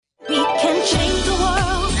can change the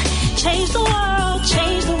world, change the world,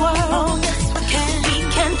 change the world. Oh, yes, we can. We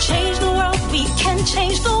can change the world, we can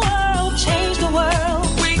change the world, change the world.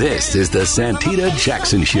 This is the Santita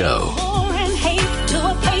Jackson Show. War and hate to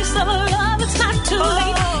a place of love, it's not too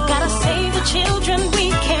late. Gotta save the children, we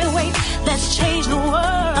can't wait. Let's change the world.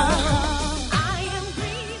 I am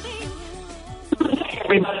breathing.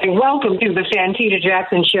 Everybody, welcome to the Santita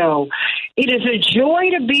Jackson Show. It is a joy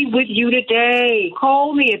to be with you today.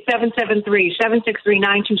 Call me at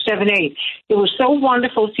 773-763-9278. It was so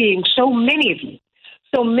wonderful seeing so many of you.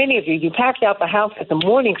 So many of you. You packed out the house at the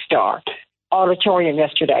Morning Star Auditorium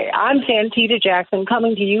yesterday. I'm Santita Jackson,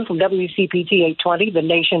 coming to you from WCPT 820, the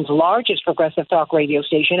nation's largest progressive talk radio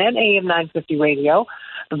station, and AM 950 radio,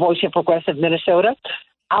 the voice of progressive Minnesota.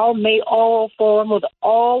 Our mayoral forum with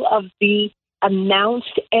all of the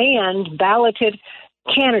announced and balloted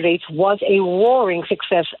candidates was a roaring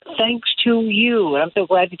success thanks to you. And I'm so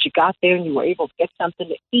glad that you got there and you were able to get something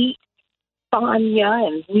to eat. Sonia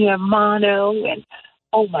and Nirmano and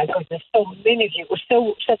oh my goodness, so many of you. It was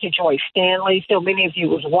such a joy. Stanley, so many of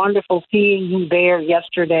you. It was wonderful seeing you there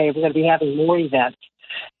yesterday. We're going to be having more events,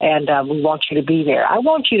 and we want you to be there. I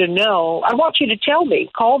want you to know, I want you to tell me,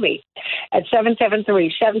 call me at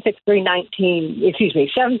 773-763-9278.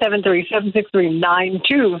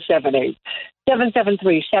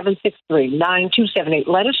 773-763-9278.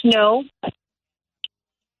 Let us know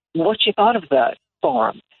what you thought of the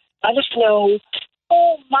forum. Let us know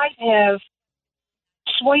who might have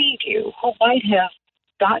swayed you, who might have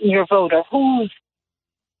gotten your vote, or who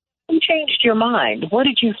changed your mind. What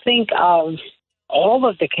did you think of all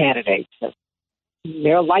of the candidates?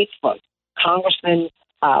 Mayor Lightfoot, Congressman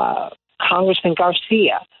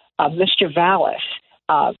Garcia, Mr. Vallis,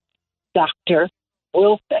 Dr.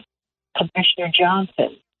 Wilson, Commissioner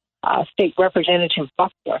Johnson, State Representative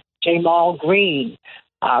Buckler, Jamal Green,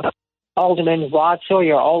 Alderman Rod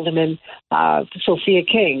Sawyer, Alderman Sophia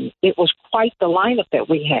King. It was quite the lineup that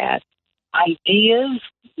we had. Ideas,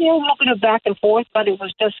 a little bit of back and forth, but it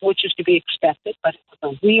was just which is to be expected. But it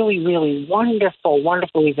was a really, really wonderful,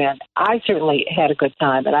 wonderful event. I certainly had a good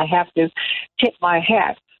time, and I have to tip my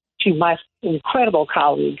hat to my incredible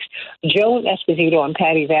colleagues, Joan Esposito and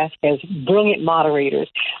Patty Vasquez, brilliant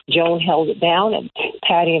moderators. Joan held it down, and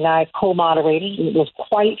Patty and I co-moderated. It was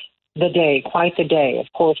quite the day, quite the day. Of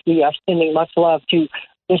course, we are sending much love to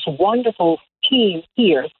this wonderful team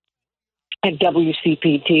here at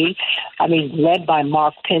WCPT. Led by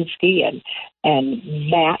Mark Pinsky and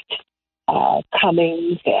Matt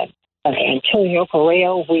Cummings and Antonio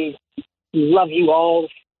Correo. We love you all.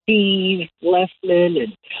 Steve Lessman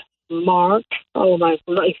and Mike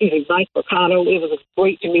Mercado. It was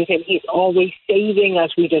great to meet him. He's always saving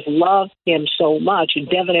us. We just love him so much.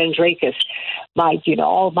 Devin Andrakis,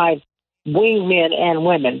 all my wingmen and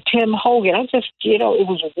women. Tim Hogan. it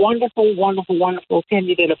was wonderful, wonderful, wonderful. Tim,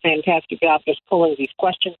 you did a fantastic job just pulling these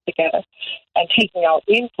questions together and taking our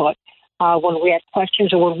input when we had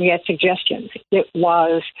questions or when we had suggestions. It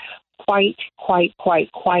was quite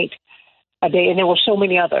a day, and there were so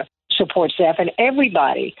many other support staff, and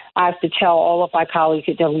everybody, I have to tell all of my colleagues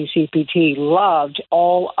at WCPT, loved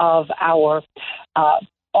all of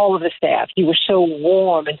the staff. You were so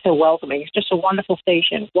warm and so welcoming. It's just a wonderful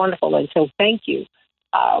station, wonderful. And so thank you,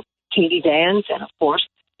 Katie Dans, and of course,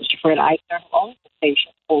 Mr. Fred Eichner, all of the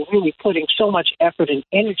station, for really putting so much effort and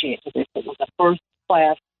energy into this. It was a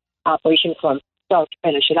first-class operation from start to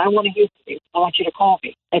finish. And I want to hear from you. I want you to call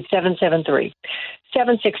me at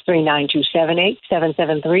 773-763-9278,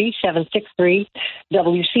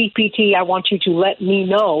 773-763-WCPT. I want you to let me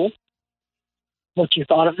know what you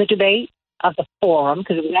thought of the debate, of the forum,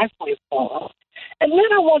 because it was actually a forum. And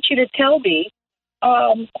then I want you to tell me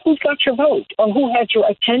who's got your vote or who has your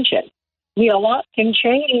attention. A lot can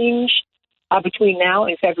change between now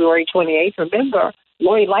and February 28th. Remember,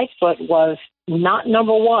 Lori Lightfoot was not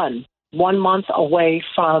number 1 month away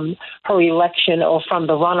from her election or from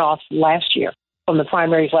the runoff last year, from the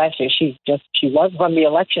primaries last year. She was from the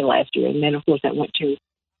election last year, and then, of course, that went to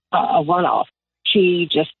a runoff. She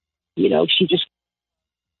just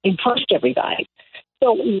impressed everybody.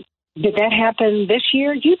 So did that happen this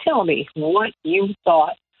year? You tell me what you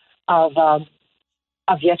thought of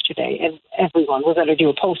yesterday. And everyone, we're going to do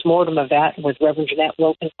a postmortem of that with Reverend Jeanette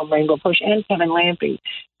Wilson from Rainbow Push and Kevin Lampe,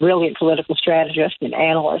 brilliant political strategist and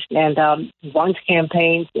analyst, and runs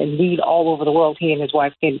campaigns and lead all over the world, he and his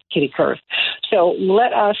wife, Kitty Kurth. So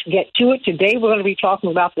let us get to it. Today we're going to be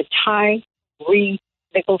talking about the Tyre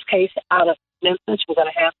Nichols case out of Memphis. We're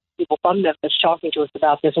going to have people from Memphis talking to us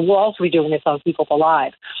about this, and we'll also be doing this on People for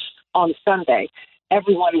Live on Sunday.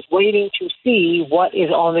 Everyone is waiting to see what is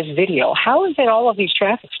on this video. How is it all of these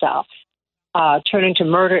traffic stops turn into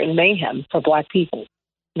murder and mayhem for Black people.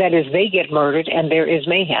 That is, they get murdered and there is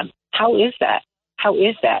mayhem. How is that? How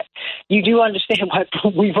is that? You do understand why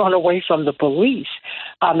we run away from the police.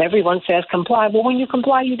 Everyone says comply. Well, when you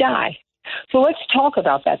comply, you die. So let's talk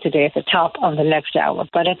about that today at the top of the next hour.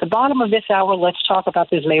 But at the bottom of this hour, let's talk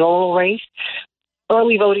about this mayoral race.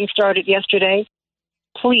 Early voting started yesterday.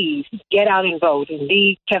 Please get out and vote.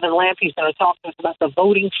 Indeed, Kevin Lampe is going to talk to us about the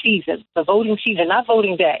voting season. The voting season, not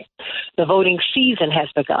voting day. The voting season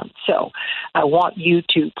has begun. So I want you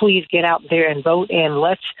to please get out there and vote, and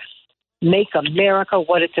let's make America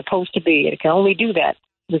what it's supposed to be. It can only do that.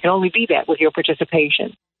 We can only be that with your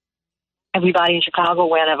participation. Everybody in Chicago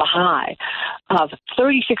will have a high of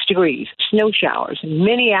 36 degrees, snow showers.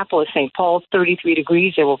 Minneapolis, St. Paul's, 33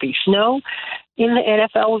 degrees. There will be snow. In the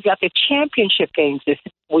NFL, we've got the championship games this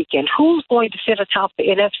weekend. Who's going to sit atop the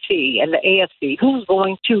NFC and the AFC? Who's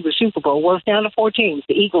going to the Super Bowl? Well, it's down to 4 teams,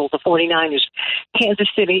 the Eagles, the 49ers, Kansas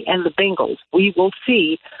City, and the Bengals. We will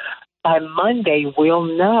see. By Monday, we'll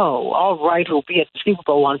know, all right, who'll be at the Super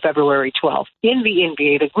Bowl on February 12th. In the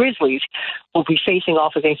NBA, the Grizzlies will be facing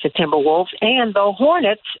off against the Timberwolves and the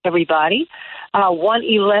Hornets, everybody,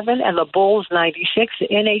 111 and the Bulls 96. The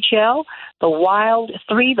NHL, the Wild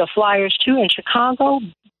 3, the Flyers 2 in Chicago.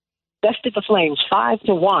 Bested the Flames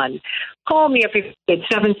 5-1. Call me up at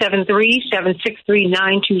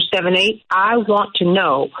 773-763-9278. I want to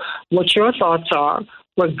know what your thoughts are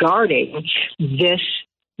regarding this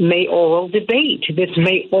mayoral debate. This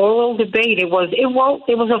mayoral debate, it was a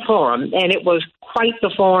forum, and it was quite the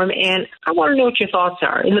forum, and I want to know what your thoughts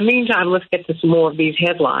are. In the meantime, let's get to some more of these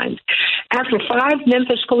headlines. After 5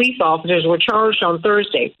 Memphis police officers were charged on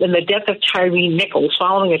Thursday in the death of Tyree Nichols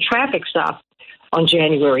following a traffic stop on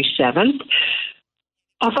January 7th,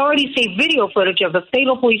 authorities say video footage of the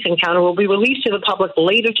fatal police encounter will be released to the public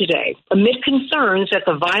later today, amid concerns that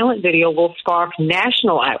the violent video will spark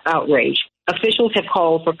national outrage. Officials have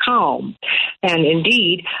called for calm. And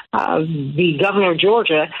indeed, the governor of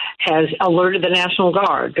Georgia has alerted the National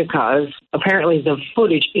Guard because apparently the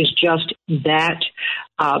footage is just that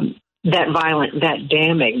violent, that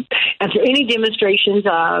damning. And for any demonstrations,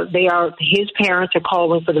 his parents are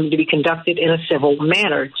calling for them to be conducted in a civil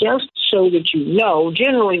manner. Just so that you know,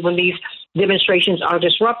 generally when these demonstrations are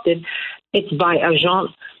disrupted, it's by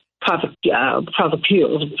agents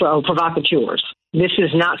provocateurs. This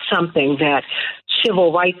is not something that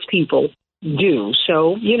civil rights people do.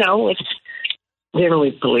 So, it's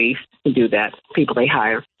generally police who do that, people they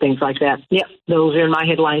hire, things like that. Yep, those are in my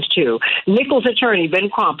headlines too. Nichols' attorney, Ben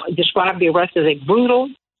Crump, described the arrest as a brutal,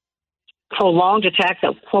 prolonged attack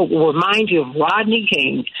that, quote, will remind you of Rodney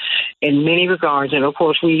King in many regards. And, of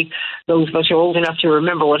course, those of us who are old enough to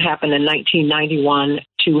remember what happened in 1991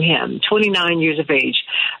 to him. 29 years of age,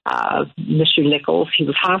 Mr. Nichols. He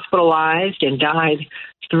was hospitalized and died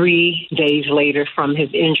 3 days later from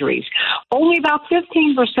his injuries. Only about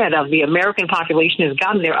 15% of the American population has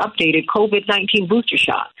gotten their updated COVID-19 booster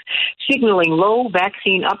shots, signaling low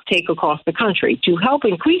vaccine uptake across the country. To help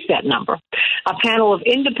increase that number, a panel of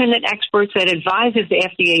independent experts that advises the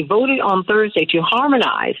FDA voted on Thursday to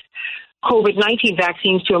harmonize COVID-19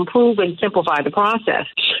 vaccines to improve and simplify the process.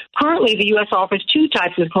 Currently, the U.S. offers 2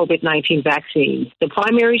 types of COVID-19 vaccines, the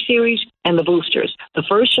primary series and the boosters. The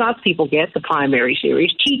first shots people get, the primary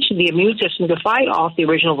series, teach the immune system to fight off the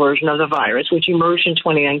original version of the virus, which emerged in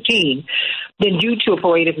 2019. Then, due to a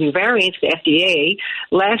parade of new variants, the FDA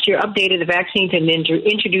last year updated the vaccine to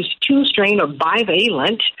introduce 2-strain or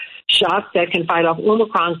bivalent shots that can fight off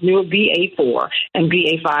Omicron's new BA4 and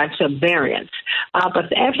BA5 subvariants. But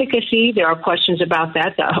the efficacy, there are questions about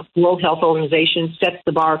that. The World Health Organization sets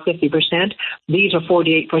the bar at 50%. These are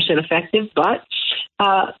 48% effective, but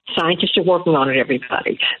scientists are working on it,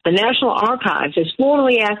 everybody. The National Archives is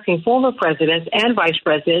formally asking former presidents and vice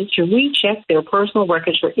presidents to recheck their personal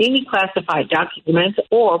records for any classified documents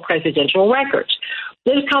or presidential records.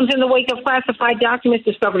 This comes in the wake of classified documents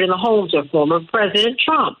discovered in the homes of former President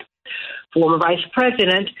Trump, former Vice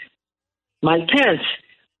President Mike Pence,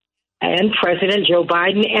 and President Joe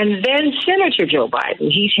Biden, and then Senator Joe Biden.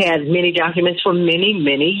 He's had many documents for many,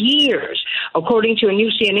 many years. According to a new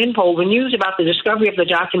CNN poll, the news about the discovery of the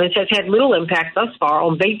documents has had little impact thus far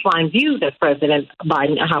on baseline views of President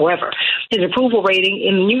Biden. However, his approval rating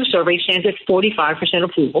in the new survey stands at 45%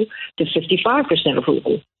 approval to 55%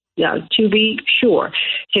 approval. To be sure,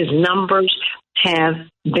 his numbers have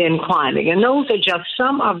been climbing. And those are just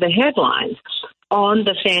some of the headlines on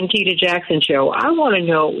the Santita Jackson Show. I want to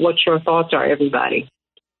know what your thoughts are, everybody,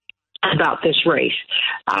 about this race.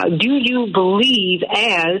 Do you believe,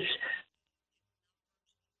 as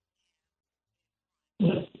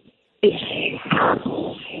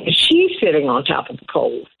she sitting on top of the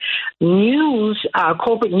polls.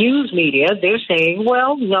 Corporate news media, they're saying,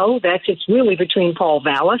 well, no, it's really between Paul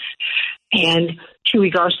Vallas and Chuy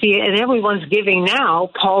Garcia, and everyone's giving now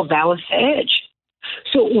Paul Vallas the edge.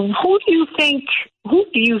 So who do you think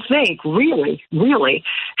really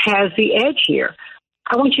has the edge here?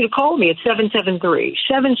 I want you to call me at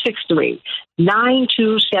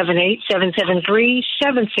 773-763-9278,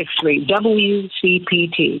 773-763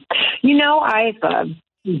 WCPT. You know, Reverend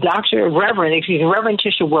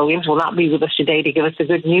Tisha Williams will not be with us today to give us the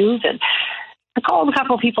good news. And I called a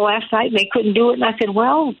couple of people last night and they couldn't do it. And I said,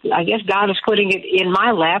 well, I guess God is putting it in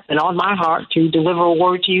my lap and on my heart to deliver a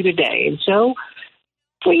word to you today. And so,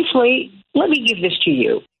 briefly, let me give this to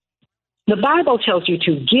you. The Bible tells you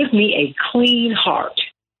to give me a clean heart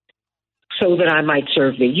so that I might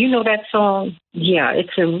serve thee. You know that song? Yeah,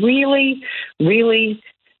 it's a really, really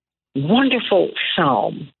wonderful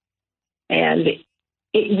psalm. And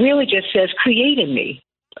it really just says, create in me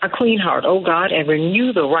a clean heart, O God, and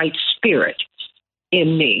renew the right spirit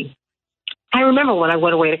in me. I remember when I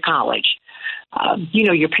went away to college,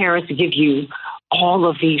 your parents give you all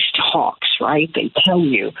of these talks, right? They tell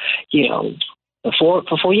you, before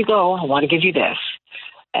you go, I want to give you this.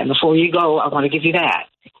 And before you go, I want to give you that.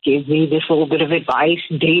 Give me this little bit of advice,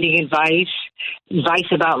 dating advice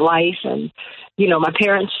about life. And, my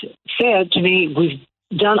parents said to me, we've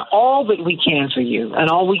done all that we can for you, and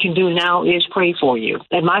all we can do now is pray for you.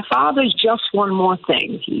 And my father's just one more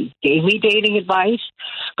thing. He gave me dating advice,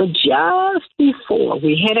 but just before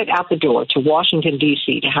we headed out the door to Washington,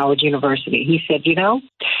 D.C., to Howard University, he said,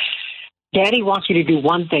 Daddy wants you to do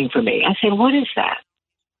one thing for me. I said, what is that?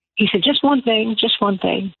 He said, just one thing. He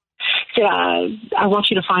said, I want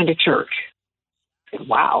you to find a church. I said,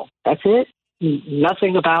 wow, that's it?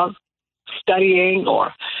 Nothing about studying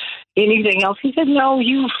or anything else? He said, no,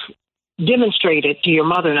 you've demonstrated to your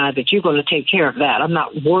mother and I that you're going to take care of that. I'm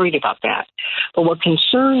not worried about that. But what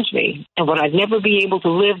concerns me and what I'd never be able to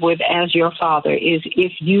live with as your father is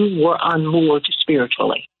if you were unmoored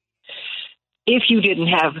spiritually. If you didn't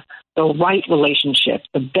have the right relationship,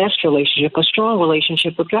 the best relationship, a strong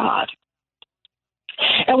relationship with God.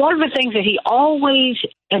 And one of the things that he always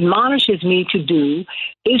admonishes me to do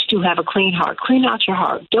is to have a clean heart. Clean out your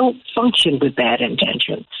heart. Don't function with bad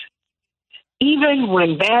intentions. Even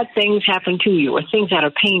when bad things happen to you or things that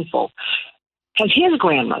are painful. As his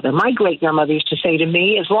grandmother, my great-grandmother used to say to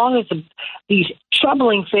me, as long as these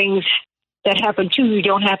troubling things that happen to you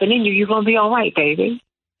don't happen in you, you're going to be all right, baby.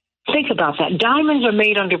 Think about that. Diamonds are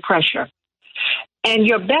made under pressure. And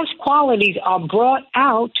your best qualities are brought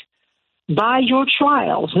out by your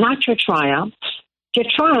trials, not your triumphs. Your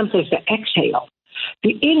triumph is the exhale.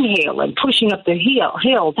 The inhale and pushing up the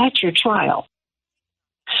hill, that's your trial.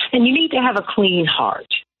 And you need to have a clean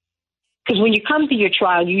heart. Because when you come to your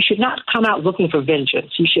trial, you should not come out looking for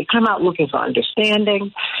vengeance. You should come out looking for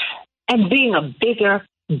understanding and being a bigger,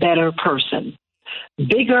 better person.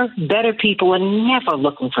 Bigger, better people are never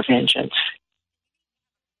looking for vengeance.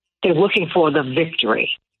 They're looking for the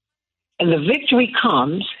victory. And the victory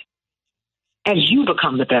comes as you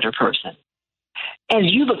become the better person,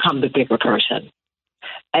 as you become the bigger person,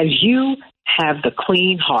 as you have the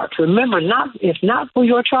clean heart. Remember, if not for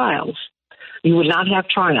your trials, you would not have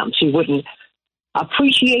triumphs. You wouldn't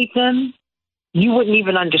appreciate them. You wouldn't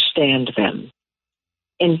even understand them.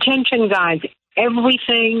 Intention guides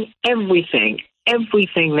everything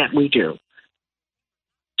that we do.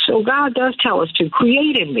 So God does tell us to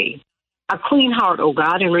create in me a clean heart, O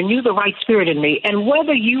God, and renew the right spirit in me. And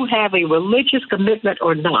whether you have a religious commitment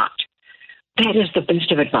or not, that is the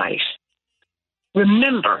best of advice.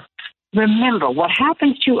 Remember what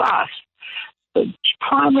happens to us, the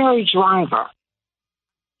primary driver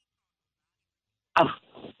of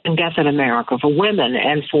death in America, for women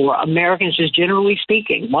and for Americans just generally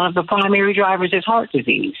speaking, one of the primary drivers is heart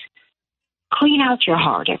disease. Clean out your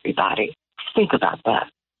heart, everybody. Think about that.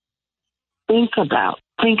 Think about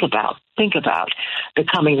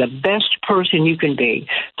becoming the best person you can be.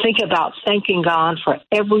 Think about thanking God for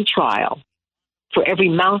every trial, for every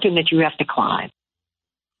mountain that you have to climb.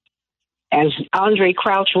 As Andre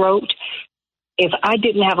Crouch wrote, if I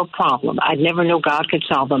didn't have a problem, I'd never know God could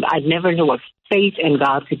solve them. I'd never know what faith in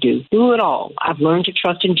God could do. Through it all, I've learned to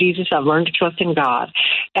trust in Jesus. I've learned to trust in God.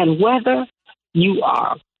 And whether you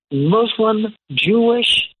are Muslim,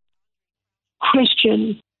 Jewish,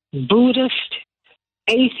 Christian, Buddhist,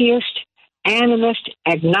 atheist, animist,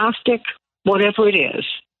 agnostic, whatever it is,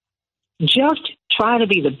 just try to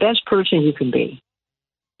be the best person you can be.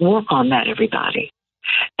 Work on that, everybody.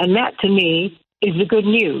 And that, to me, is the good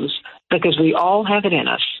news, because we all have it in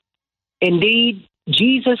us. Indeed,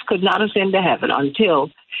 Jesus could not ascend to heaven until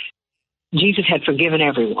Jesus had forgiven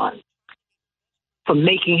everyone for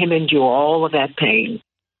making him endure all of that pain.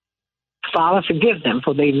 Father, forgive them,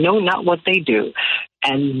 for they know not what they do.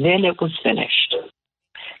 And then it was finished.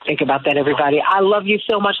 Think about that, everybody. I love you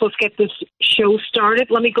so much. Let's get this show started.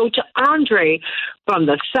 Let me go to Andre from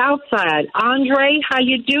the South Side. Andre, how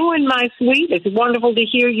you doing, my sweet? It's wonderful to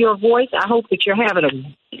hear your voice. I hope that you're having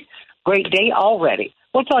a great day already.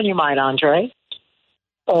 What's on your mind, Andre?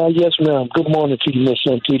 Yes, ma'am. Good morning to you, Miss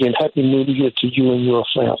Santita, and Happy New Year to you and your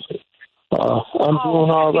family. I'm doing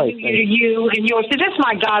all right. Happy New Year to you and yours. So that's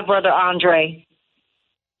my god brother, Andre.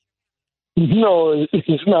 No,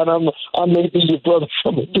 it's not. I may be your brother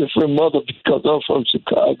from a different mother because I'm from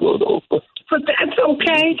Chicago, though. But that's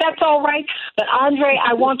okay. That's all right. But, Andre,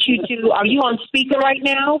 I want you to, are you on speaker right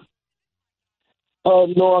now?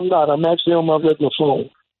 No, I'm not. I'm actually on my regular phone.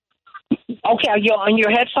 Okay, are you on your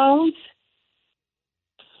headphones?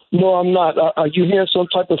 No, I'm not. Are you hearing some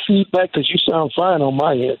type of feedback? Because you sound fine on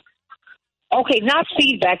my end. Okay, not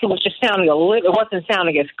feedback. It was just sounding a little, it wasn't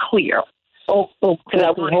sounding as clear. Oh, hold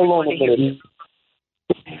on a minute.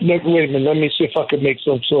 Wait a minute. Let me see if I can make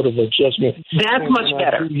some sort of adjustment. That's much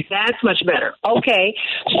better. That's much better. Okay.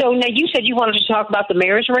 So now you said you wanted to talk about the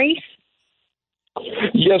mayor's race?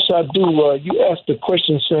 Yes, I do. You asked the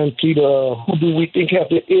question, Santita, who do we think have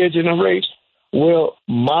the edge in the race? Well,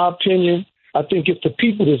 my opinion, I think it's the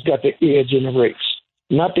people that's got the edge in the race,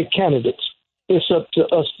 not the candidates. It's up to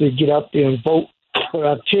us to get out there and vote. But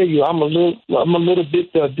I tell you, I'm a little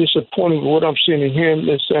bit disappointed with what I'm seeing and hearing,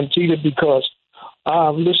 Ms. Santita, because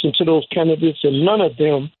I've listened to those candidates, and none of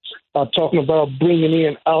them are talking about bringing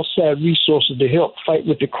in outside resources to help fight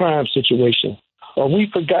with the crime situation. We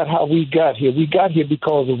forgot how we got here. We got here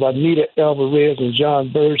because of Anita Alvarez and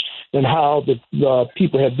John Burge and how the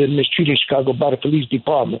people have been mistreated in Chicago by the police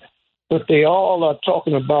department. But they all are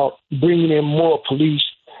talking about bringing in more police,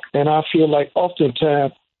 and I feel like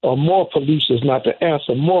oftentimes more police is not the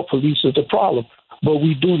answer. More police is the problem. But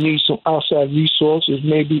we do need some outside resources,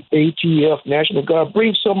 maybe ATF, National Guard.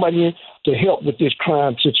 Bring somebody in to help with this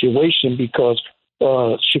crime situation, because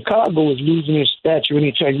Chicago is losing its stature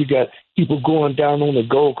anytime you got people going down on the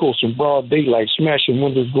Gold Coast in broad daylight, smashing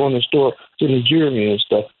windows, going to the store to the jury and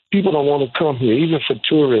stuff. People don't want to come here, even for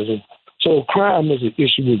tourism. So crime is an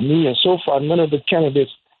issue with me, and so far none of the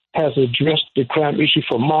candidates has addressed the crime issue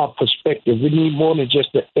from my perspective. We need more than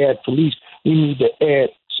just to add police. We need to add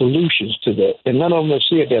solutions to that, and none of them have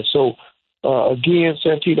said that. So, again,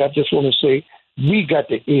 Santita, I just want to say we got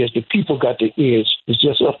the edge. The people got the edge. It's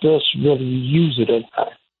just up to us whether we use it or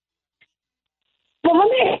not. Well, let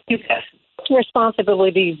me ask you this. What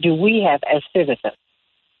responsibility do we have as citizens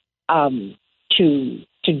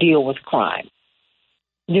to deal with crime?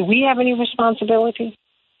 Do we have any responsibility?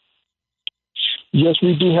 Yes,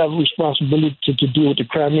 we do have a responsibility to deal with the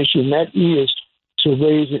crime issue, and that is to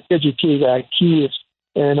raise and educate our kids.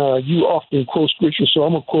 And you often quote scripture, so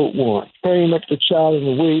I'm going to quote one. Train up the child in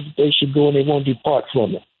the way that they should go, and they won't depart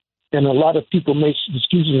from it. And a lot of people make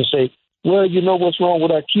excuses and say, well, you know what's wrong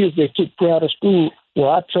with our kids? They took prayer out of school. Well,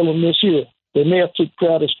 I tell them this here. They may have took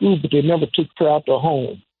prayer out of school, but they never took prayer out of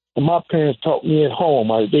home. And my parents taught me at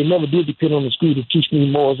home. They never did depend on the school to teach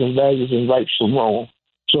me morals and values and rights from wrong.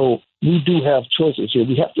 So we do have choices here.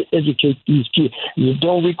 We have to educate these kids. You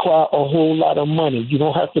don't require a whole lot of money. You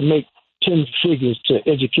don't have to make 10 figures to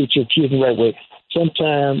educate your kids in the right way.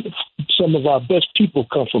 Sometimes some of our best people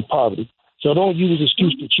come from poverty. So don't use the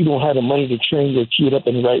excuse that you don't have the money to train your kid up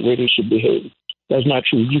in the right way they should behave. That's not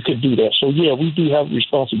true. You could do that. So, yeah, we do have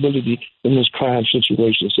responsibility in this crime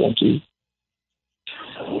situation, Santee.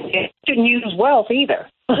 It shouldn't use wealth either,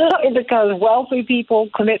 because wealthy people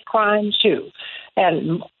commit crimes too.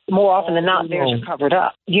 And more often than not, theirs are covered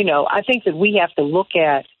up. You know, I think that we have to look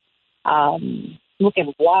at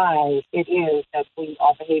why it is that we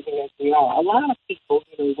are behaving as we are. A lot of people,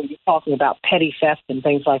 you know, when you're talking about petty theft and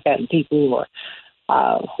things like that, and people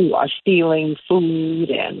who are stealing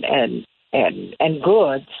food and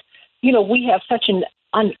goods, you know, we have such an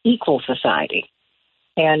unequal society.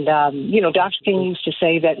 And, you know, Dr. King used to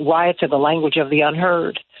say that riots are the language of the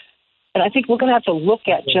unheard. And I think we're going to have to look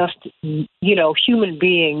at just, you know, human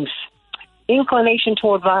beings' inclination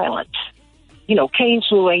toward violence. You know, Cain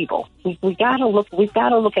slew Abel. We got to look. We've got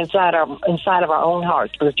to look inside of our own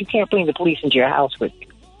hearts, because you can't bring the police into your house with you.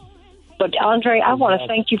 But Andre, I want to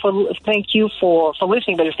thank you for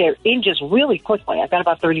listening. But if they're in, just really quickly, I've got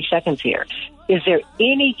about 30 seconds here. Is there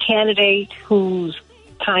any candidate who's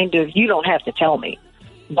kind of, you don't have to tell me,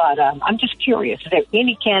 but I'm just curious. Is there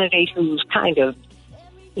any candidate who does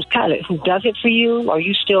it for you? Or are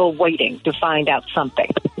you still waiting to find out something?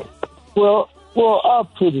 Well, I'll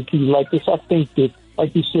put it to you like this. I think that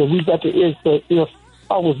like you said, we got the edge. But if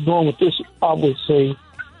I was going with this, I would say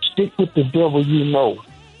stick with the devil you know.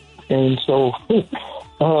 And so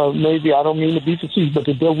maybe I don't mean to be facetious, but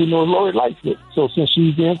the devil we know, Lori likes it. So since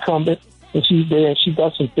she's the incumbent and she's there and she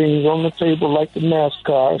got some things on the table like the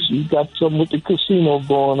NASCAR, she got something with the casino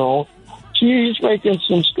going on. She's making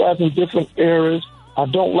some strides in different areas. I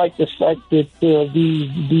don't like the fact that these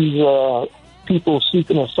people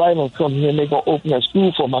seeking asylum come here and they're going to open that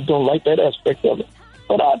school for them. I don't like that aspect of it.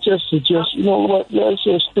 But I just suggest, you know what, let's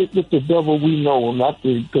just stick with the devil we know, not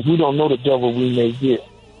because we don't know the devil we may get.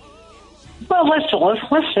 Well, let's stick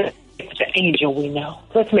with the angel we know.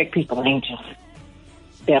 Let's make people angels.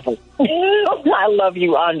 Devil. I love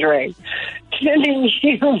you, Andre. Sending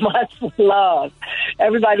you much love.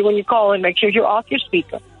 Everybody, when you call in, make sure you're off your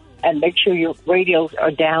speaker and make sure your radios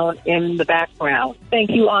are down in the background.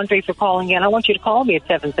 Thank you, Andre, for calling in. I want you to call me at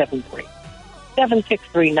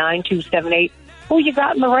 773-763-9278. Who you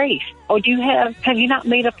got in the race? Or have you not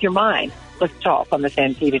made up your mind? Let's talk on the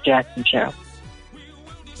Santita Jackson Show.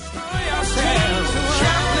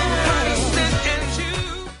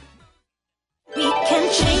 We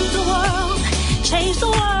can change the world, change the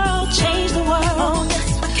world, change the world.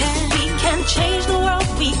 We can change the world,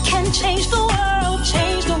 we can change the world,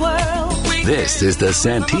 change the world. This is the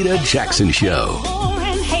Santita Jackson Show. War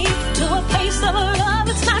and hate to a place of love,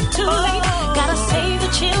 it's not too late. Gotta save the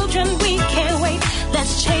children, we can't wait.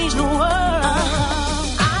 Let's change the world.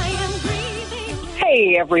 I am breathing.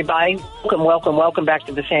 Hey, everybody. Welcome back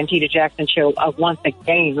to the Santita Jackson Show. Once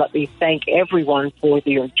again, let me thank everyone for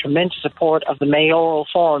their tremendous support of the mayoral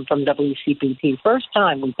forum from WCPT. First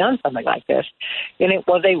time we've done something like this, and it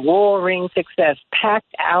was a roaring success.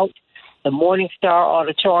 Packed out the Morningstar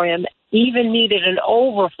Auditorium, even needed an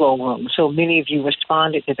overflow room. So many of you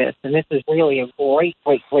responded to this, and this is really a great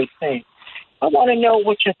thing. I want to know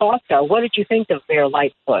what your thoughts are. What did you think of Mayor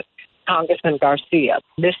Lightfoot, Congressman Garcia,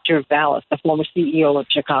 Mr. Vallis, the former CEO of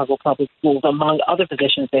Chicago Public Schools, among other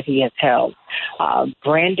positions that he has held,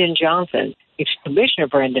 Brandon Johnson, Commissioner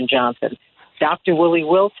Brandon Johnson, Dr. Willie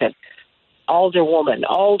Wilson, Alderman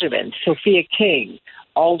Sophia King,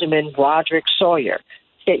 Alderman Roderick Sawyer,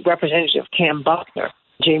 State Representative Cam Buckner,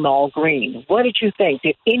 Jamal Green. What did you think?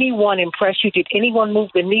 Did anyone impress you? Did anyone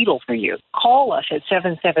move the needle for you? Call us at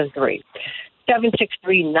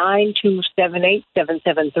 773-763-9278,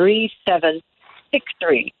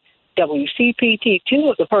 773-763. WCPT, two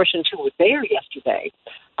of the persons who were there yesterday,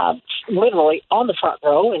 literally on the front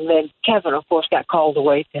row, and then Kevin, of course, got called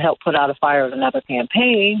away to help put out a fire at another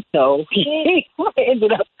campaign, so he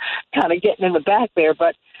ended up kind of getting in the back there,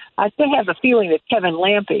 but I still have a feeling that Kevin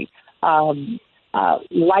Lampe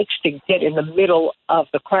likes to get in the middle of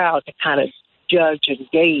the crowd to kind of judge and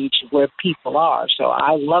gauge where people are. So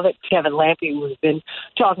I love it. Kevin Lampe, who's been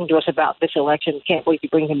talking to us about this election, can't wait to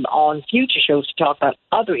bring him on future shows to talk about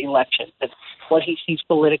other elections and what he sees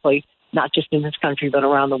politically, not just in this country, but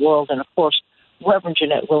around the world. And, of course, Reverend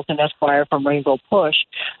Jeanette Wilson, Esquire from Rainbow Push.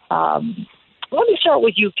 Let me start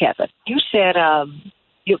with you, Kevin. You said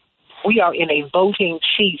we are in a voting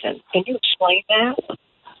season. Can you explain that?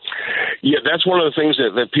 Yeah, that's one of the things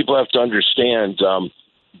that people have to understand.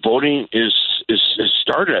 Voting is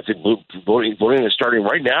started. I think voting is starting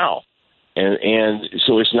right now, and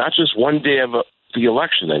so it's not just one day of the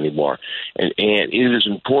election anymore. And it is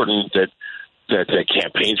important that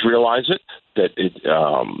campaigns realize it. That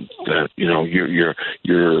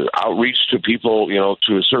your outreach to people,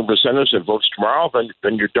 to a certain percentage that votes tomorrow,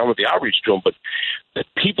 then you're done with the outreach to them. But that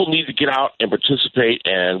people need to get out and participate,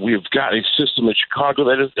 and we've got a system in Chicago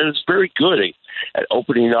that is very good at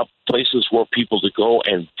opening up places for people to go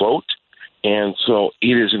and vote. And so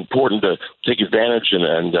it is important to take advantage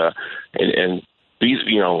and be,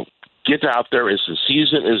 get out there as the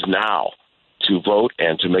season is now to vote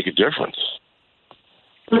and to make a difference.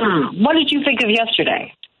 What did you think of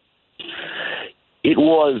yesterday? It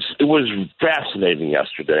was fascinating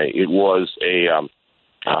yesterday. It was and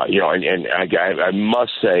I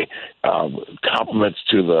must say, compliments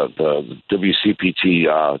to the WCPT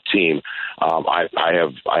team. I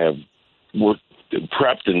have worked,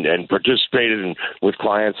 prepped, and participated with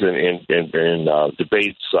clients in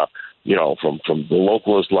debates. From the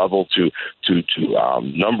localist level to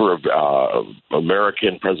number of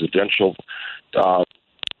American presidential.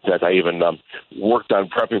 That I even worked on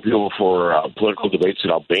prepping people for political debates in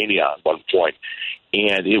Albania at one point.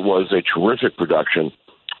 And it was a terrific production.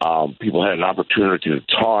 People had an opportunity to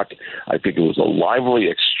talk. I think it was a lively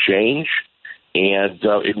exchange. And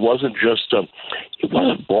it wasn't just, it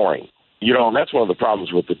wasn't boring. And that's one of the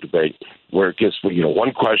problems with the debate, where it gets,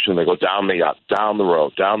 one question, they go down the row,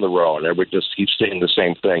 and everybody just keeps saying the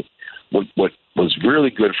same thing. what was really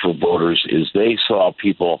good for voters is they saw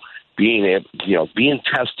people being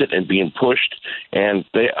tested and being pushed, and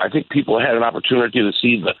I think people had an opportunity to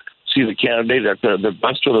see the candidate at the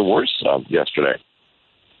best or the worst yesterday.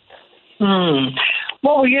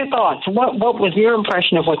 What were your thoughts? What was your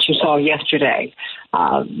impression of what you saw yesterday,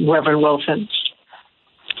 Reverend Wilson?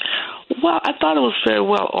 Well, I thought it was very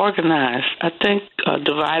well organized. I think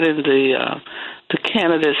dividing the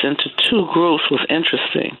candidates into two groups was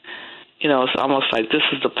interesting. It's almost like this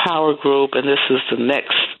is the power group and this is the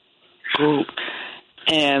next group.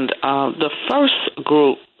 And the first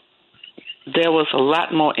group, there was a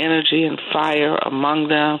lot more energy and fire among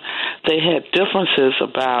them. They had differences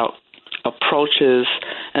about approaches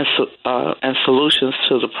and solutions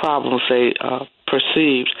to the problems they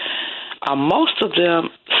perceived. Most of them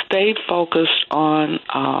stayed focused on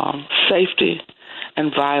safety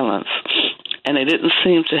and violence, and they didn't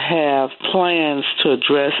seem to have plans to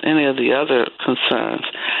address any of the other concerns.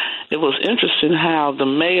 It was interesting how the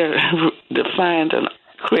mayor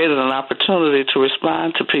created an opportunity to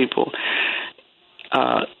respond to people.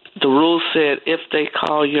 The rule said if they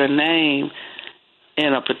call your name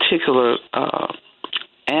in a particular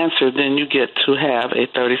answer, then you get to have a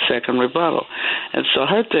 30-second rebuttal. And so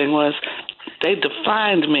her thing was, they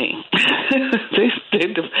defined me.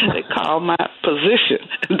 they called my position,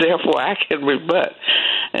 and therefore I can rebut.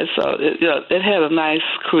 And so it had a nice,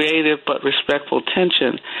 creative but respectful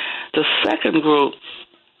tension. The second group,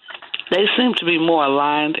 they seemed to be more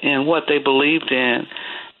aligned in what they believed in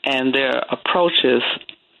and their approaches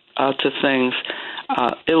to things.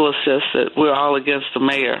 It was just that we're all against the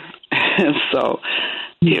mayor, and so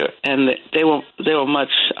they were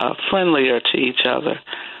much friendlier to each other.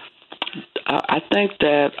 I think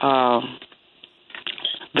that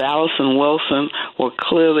Vallis and Wilson were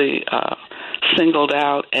clearly singled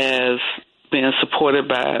out as being supported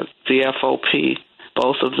by the FOP,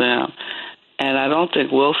 both of them, and I don't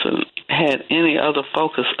think Wilson had any other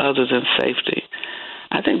focus other than safety.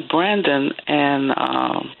 I think Brandon and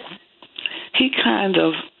he kind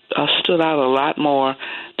of stood out a lot more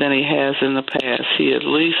than he has in the past. He at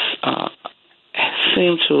least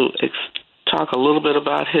seemed to talk a little bit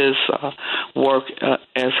about his work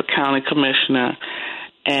as a county commissioner,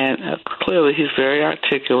 and clearly he's very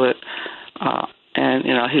articulate, and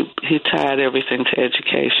he tied everything to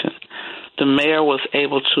education. The mayor was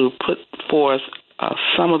able to put forth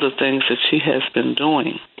some of the things that she has been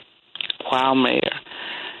doing while mayor,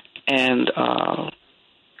 and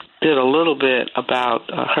did a little bit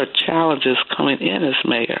about her challenges coming in as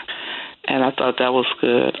mayor, and I thought that was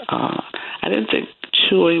good. I didn't think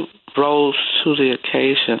Chuy rose to the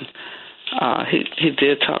occasion. He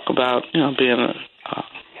did talk about being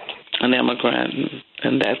an immigrant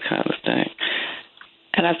and that kind of thing,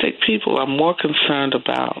 and I think people are more concerned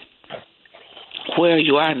about where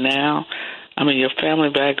you are now. I mean, your family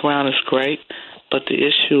background is great, but the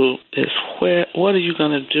issue is what are you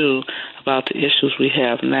going to do about the issues we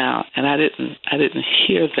have now? And I didn't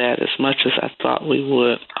hear that as much as I thought we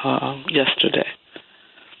would yesterday.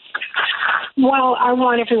 Well, I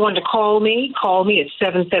want everyone to call me. Call me at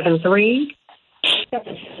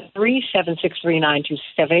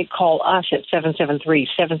 773-763-9278. Call us at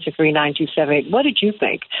 773-763-9278. What did you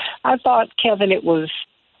think? I thought, Kevin, it was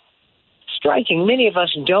striking. Many of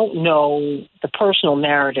us don't know the personal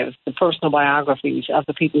narrative, the personal biographies of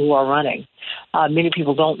the people who are running. Many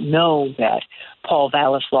people don't know that Paul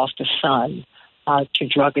Vallis lost a son to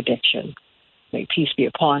drug addiction. May peace be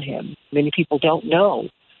upon him. Many people don't know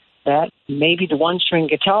that maybe the one-string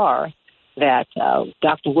guitar that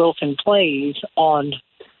Dr. Wilson plays on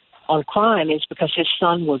crime is because his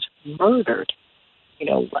son was murdered.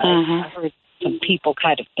 I heard some people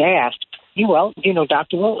kind of gasp.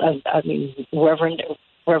 Dr. Wilson, Reverend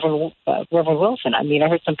Wilson. I mean, I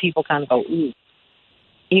heard some people kind of go, ooh.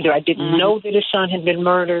 Either I didn't know that his son had been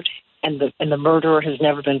murdered and the murderer has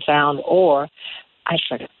never been found, or I'd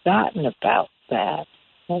forgotten about that.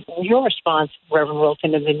 Well, your response, Reverend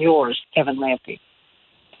Wilson, and then yours, Kevin Lampe.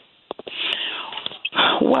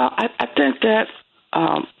 Well, I think that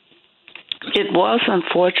it was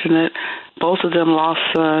unfortunate. Both of them lost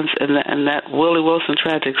sons, and that Willie Wilson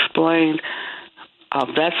tried to explain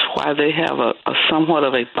that's why they have a somewhat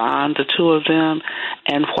of a bond, the two of them,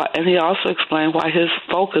 and he also explained why his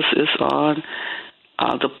focus is on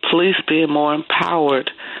the police being more empowered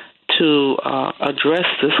to address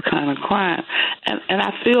this kind of crime. And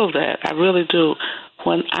I feel that. I really do.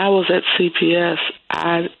 When I was at CPS,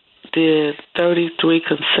 I did 33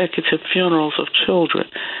 consecutive funerals of children,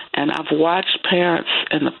 and I've watched parents,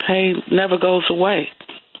 and the pain never goes away.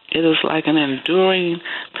 It is like an enduring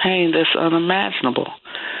pain that's unimaginable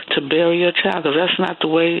to bury your child, because that's not the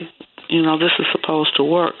way, this is supposed to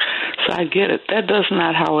work. So I get it. That does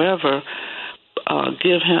not, however,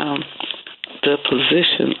 give him the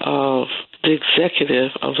position of the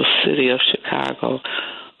executive of the city of Chicago,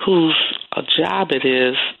 whose job it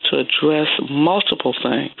is to address multiple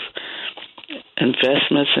things: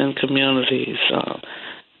 investments in communities,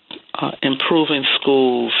 improving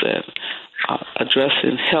schools, and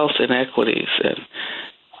addressing health inequities,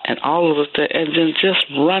 and all of it, and then just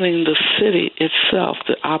running the city itself.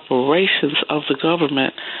 The operations of the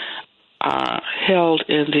government are held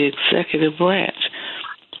in the executive branch.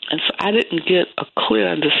 And so I didn't get a clear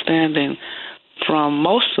understanding from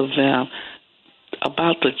most of them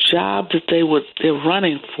about the job that they're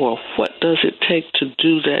running for. What does it take to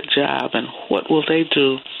do that job, and what will they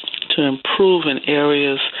do to improve in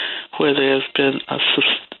areas where there's been a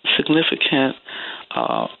significant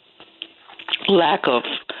lack of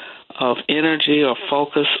energy or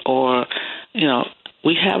focus, or,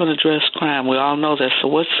 we haven't addressed crime. We all know that. So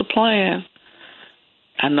what's the plan?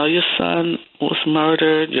 I know your son was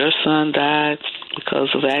murdered. Your son died because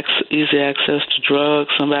of easy access to drugs.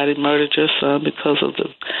 Somebody murdered your son because of the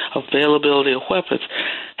availability of weapons.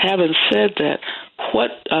 Having said that,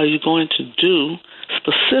 what are you going to do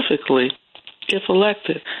specifically if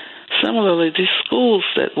elected? Similarly, these schools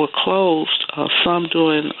that were closed, some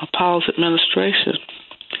during Paul's administration,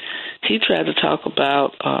 he tried to talk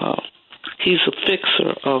about he's a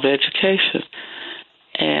fixer of education.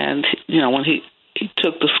 And, when he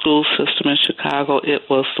took the school system in Chicago, it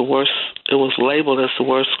was the worst. It was labeled as the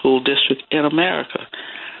worst school district in America.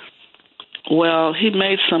 Well, he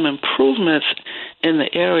made some improvements in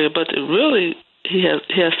the area, but he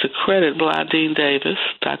has to credit Blondine Davis,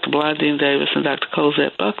 Dr. Blondine Davis, and Dr.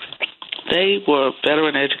 Cosette Buckley. They were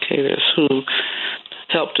veteran educators who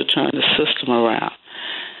helped to turn the system around.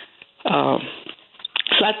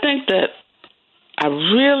 So I think that I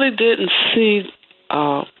really didn't see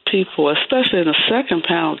people, especially in the second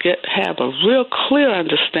panel, have a real clear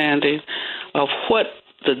understanding of what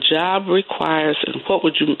the job requires and what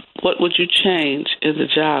would you change in the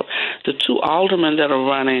job. The two aldermen that are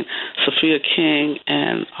running, Sophia King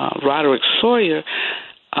and Roderick Sawyer,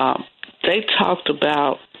 they talked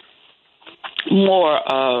about more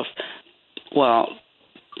of,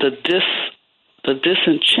 the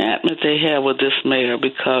disenchantment they had with this mayor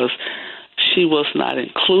because she was not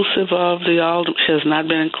inclusive of the aldermen. She has not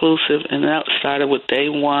been inclusive, and that started with day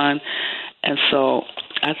one. And so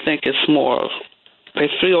I think it's more, they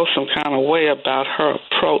feel some kind of way about her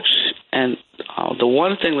approach. And the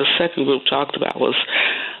one thing the second group talked about was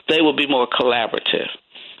they will be more collaborative.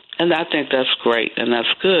 And I think that's great and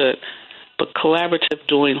that's good. But collaborative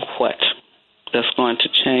doing what? That's going to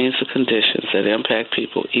change the conditions that impact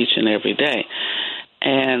people each and every day.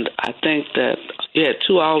 And I think that,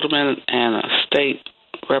 two aldermen and a state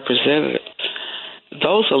representative,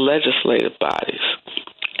 those are legislative bodies.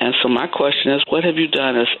 And so my question is, what have you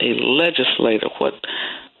done as a legislator? What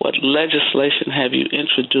legislation have you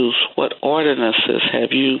introduced? What ordinances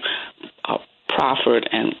have you proffered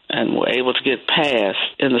and were able to get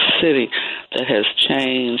passed in the city that has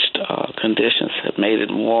changed conditions, have made it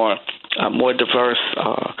more diverse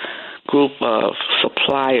group of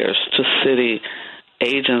suppliers to city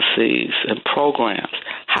agencies and programs?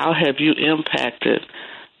 How have you impacted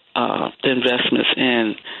the investments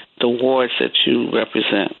in the wards that you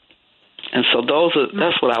represent? And so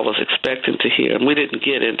that's what I was expecting to hear, and we didn't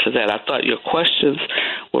get into that. I thought your questions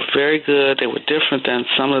were very good. They were different than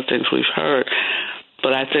some of the things we've heard.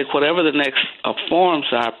 But I think whatever the next forums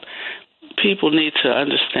are, people need to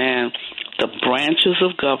understand the branches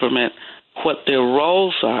of government, what their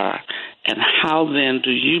roles are, and how then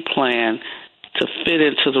do you plan to fit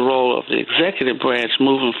into the role of the executive branch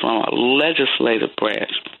moving from a legislative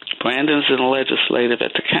branch. Brandon's in legislative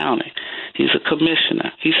at the county. He's a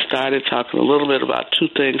commissioner. He started talking a little bit about two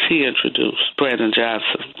things he introduced, Commissioner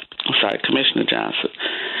Johnson.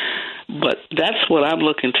 But that's what I'm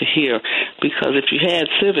looking to hear, because if you had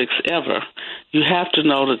civics ever, you have to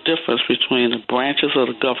know the difference between the branches of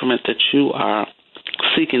the government that you are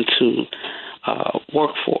seeking to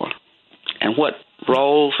work for and what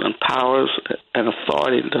roles and powers and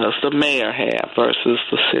authority does the mayor have versus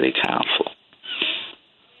the city council.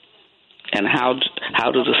 And how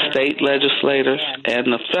do the state legislators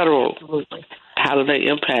and the federal, how do they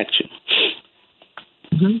impact you?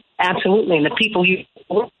 Mm-hmm. Absolutely, and the people you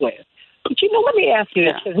work with. But, let me ask you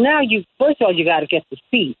this, because now first of all, you got to get the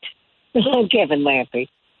seat, Kevin Lampe.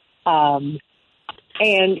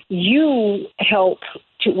 And you help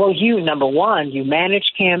number one, you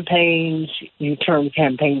manage campaigns, you turn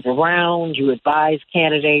campaigns around, you advise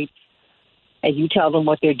candidates, and you tell them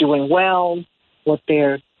what they're doing well, what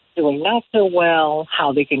they're doing not so well,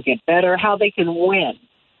 how they can get better, how they can win.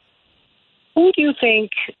 Who do you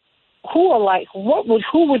think? Who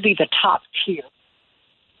would be the top tier?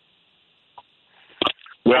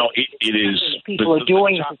 Well, it is people are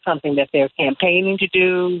doing something that they're campaigning to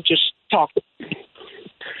do. Just talk.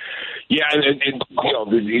 Yeah, and it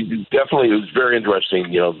definitely it was very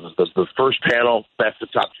interesting. The first panel, that's the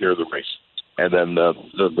top tier of the race, and then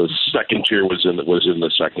the second tier was in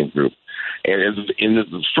the second group, and in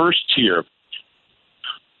the first tier,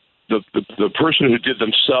 the person who did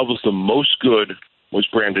themselves the most good was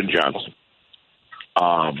Brandon Johnson.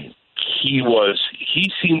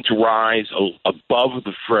 He seemed to rise above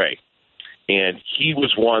the fray, and he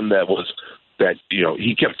was one that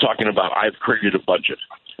he kept talking about, I've created a budget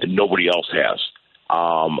and nobody else has.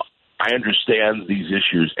 I understand these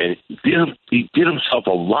issues, and he did himself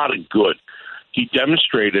a lot of good. He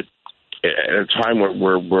demonstrated at a time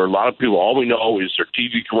where a lot of people, all we know is their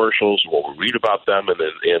TV commercials, what we read about them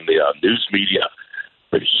in the news media,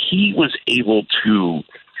 but he was able to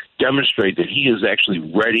demonstrate that he is actually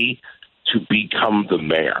ready to become the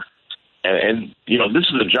mayor. And this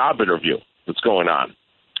is a job interview that's going on.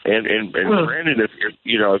 And Brandon, if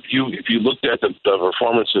you looked at the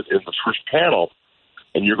performance in the first panel,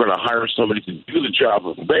 and you're going to hire somebody to do the job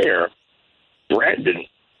of mayor, Brandon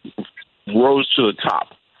rose to the top.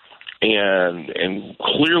 And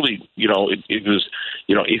clearly, it was,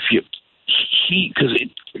 because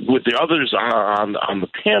with the others on the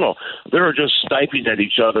panel, they were just sniping at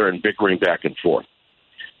each other and bickering back and forth.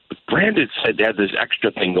 But Brandon said they had this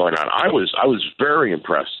extra thing going on. I was very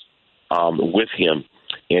impressed with him,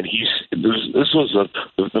 and this was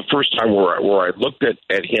the first time where I looked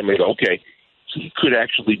at him and go, okay, he could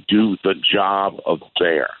actually do the job of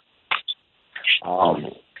mayor.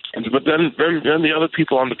 But then the other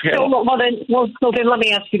people on the panel. So then let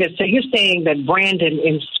me ask you this. So you're saying that Brandon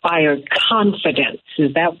inspired confidence.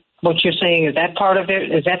 Is that what you're saying? Is that part of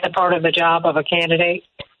it? Is that the part of the job of a candidate?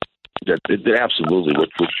 Absolutely.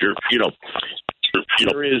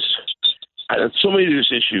 There is so many of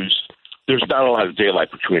these issues. There's not a lot of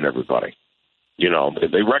daylight between everybody.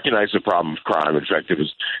 They recognize the problem of crime. In fact, it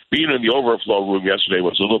was being in the overflow room yesterday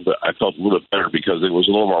was I felt a little bit better because it was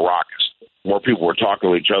a little more raucous. More people were talking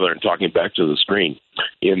to each other and talking back to the screen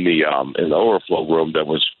in the overflow room that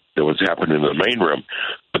was happening in the main room.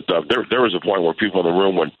 But there was a point where people in the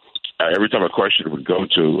room, when every time a question would go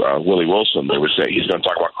to Willie Wilson, they would say he's going to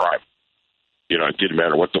talk about crime. It didn't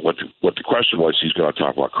matter what the question was; he's going to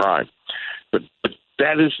talk about crime. But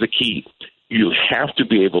that is the key. You have to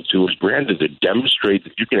be able to, as Brandon, to demonstrate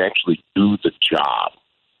that you can actually do the job.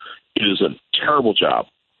 It is a terrible job.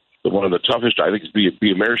 But one of the toughest, I think, is be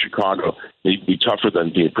a mayor of Chicago. It'd be tougher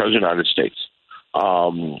than being president of the United States.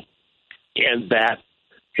 And that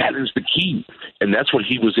is the key. And that's what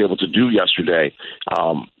he was able to do yesterday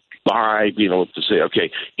by being able to say,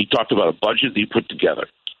 okay, he talked about a budget that he put together.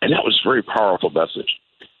 And that was a very powerful message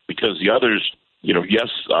because the others, yes,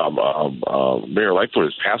 Mayor Lightfoot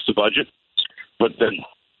has passed the budget, but then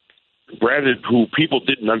Brandon, who people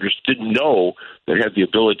didn't know that had the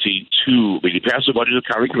ability to, he passed the budget as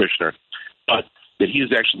county commissioner, but that he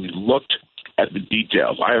has actually looked at the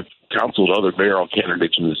details. I have counseled other mayoral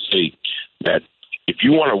candidates in the city that if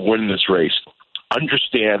you want to win this race,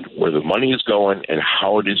 understand where the money is going and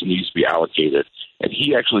how it needs to be allocated. And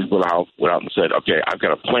he actually went out and said, okay, I've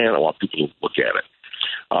got a plan. I want people to look at it.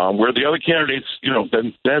 Where the other candidates,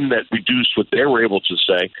 then that reduced what they were able to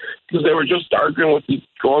say because they were just arguing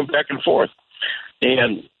going back and forth.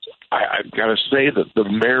 And I've got to say that the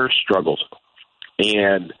mayor struggled.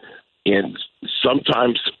 And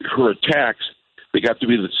sometimes her attacks, they got to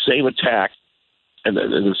be the same attack and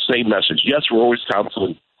the same message. Yes, we're always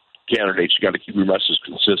counseling candidates. You got to keep your message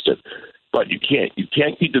consistent. But you can't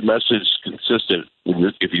keep the message consistent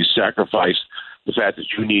if you sacrifice the fact that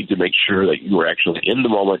you need to make sure that you are actually in the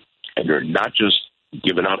moment and you're not just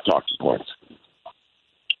giving out talking points.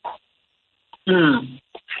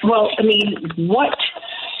 Well, I mean, what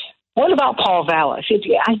about Paul Vallas?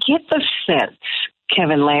 I get the sense,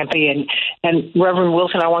 Kevin Lampe and Reverend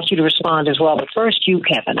Wilson, I want you to respond as well. But first you,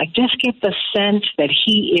 Kevin. I just get the sense that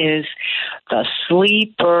he is the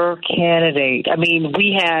sleeper candidate. I mean,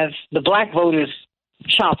 we have the black voters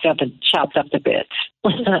chopped up to bits.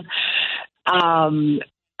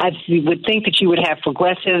 I would think that you would have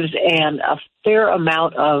progressives and a fair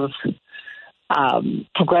amount of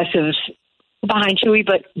progressives behind Chewy,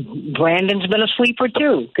 but Brandon's been a sleeper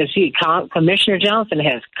too because Commissioner Johnson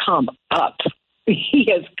has come up he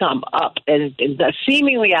has come up and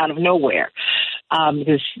seemingly out of nowhere.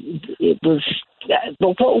 Because it was.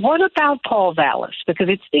 But what about Paul Vallas? Because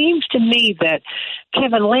it seems to me that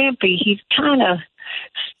Kevin Lampe, he's kind of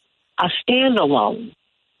a standalone.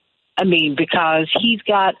 I mean, because he's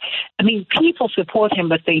got. I mean, people support him,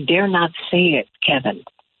 but they dare not say it, Kevin.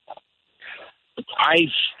 I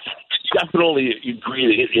definitely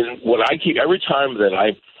agree. In what I keep every time that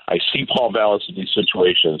I see Paul Vallas in these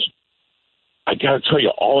situations, I got to tell you,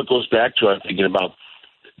 all it goes back to, I'm thinking about,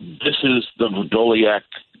 this is the Vrdolyak,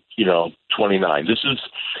 29. This is,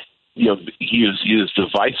 he is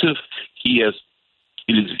divisive.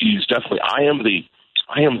 He's definitely. I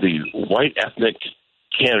am the white ethnic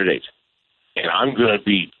candidate, and I'm going to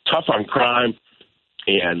be tough on crime.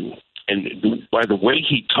 And by the way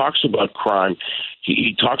he talks about crime,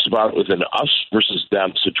 he talks about it with an us versus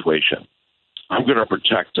them situation. I'm going to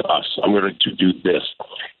protect us. I'm going to do this.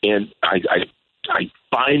 And I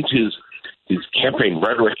find his campaign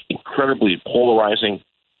rhetoric incredibly polarizing,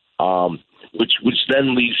 which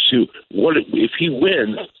then leads to, what if he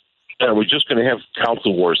wins? Are we just going to have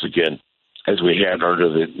council wars again, as we had under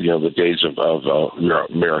the days of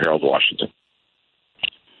Mayor Harold Washington?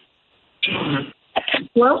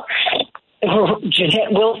 Well,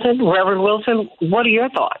 Jeanette Wilson, Reverend Wilson, what are your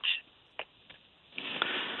thoughts?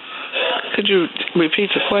 Could you repeat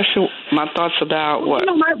the question? My thoughts about what?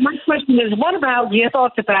 My question is, what about your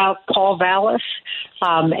thoughts about Paul Vallas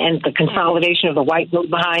and the consolidation of the white vote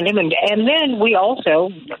behind him? And then we also,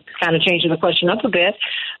 kind of changing the question up a bit,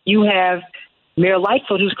 you have Mayor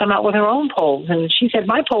Lightfoot, who's come out with her own polls, and she said,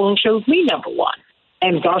 my polling shows me number one,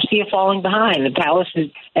 and Garcia falling behind, and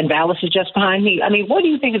Vallas is just behind me. I mean, what do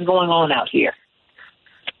you think is going on out here?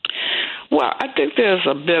 Well, I think there's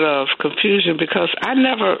a bit of confusion because I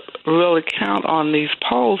never really count on these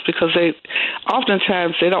polls because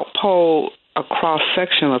oftentimes they don't poll a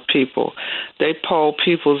cross-section of people. They poll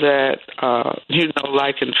people that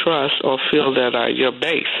like and trust or feel that are your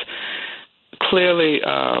base. Clearly,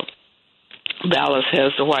 Vallas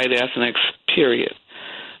has the white ethnics, period,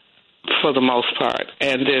 for the most part.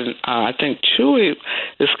 And then I think Chuy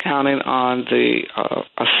is counting on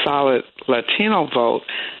a solid Latino vote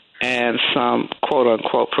and some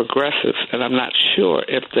quote-unquote progressives. And I'm not sure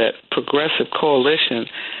if that progressive coalition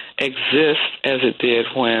exists as it did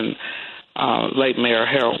when late Mayor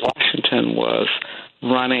Harold Washington was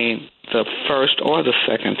running the first or the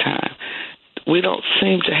second time. We don't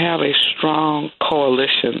seem to have a strong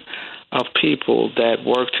coalition of people that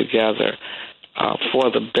work together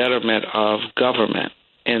for the betterment of government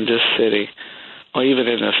in this city or even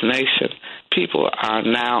in this nation. People are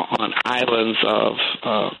now on islands of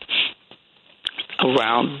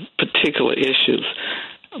around particular issues.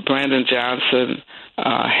 Brandon Johnson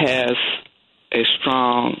has a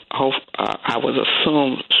strong, I would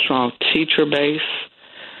assume, strong teacher base,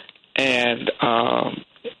 and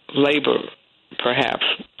labor perhaps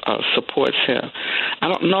supports him. I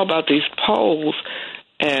don't know about these polls,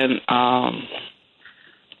 and I'm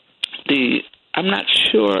not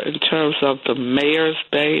sure in terms of the mayor's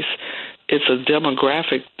base. It's a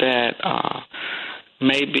demographic that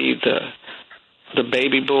may be the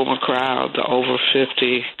baby boomer crowd, the over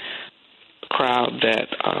 50 crowd that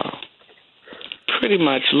pretty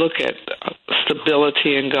much look at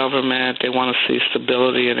stability in government. They want to see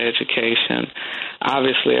stability in education.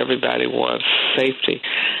 Obviously, everybody wants safety.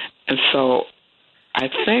 And so I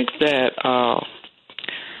think that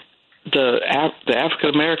the African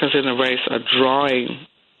Americans in the race are drawing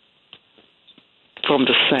from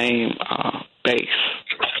the same base.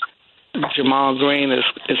 Jamal Green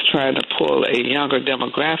is trying to pull a younger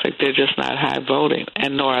demographic. They're just not high voting,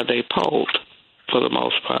 and nor are they polled for the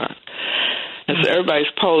most part. And so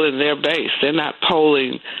everybody's polling their base. They're not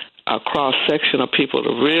polling a cross-section of people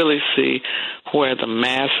to really see where the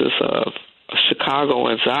masses of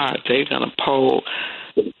Chicagoans are. They're going to poll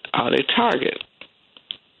their target.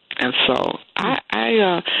 And so I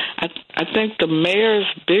think the mayor's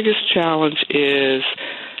biggest challenge is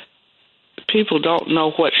people don't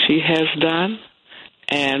know what she has done,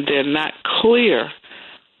 and they're not clear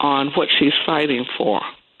on what she's fighting for.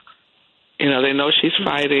 They know she's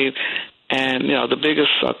fighting, and, the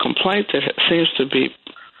biggest complaint that seems to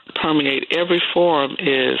permeate every forum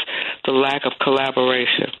is the lack of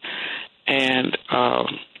collaboration. And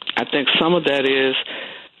I think some of that is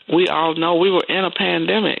we all know we were in a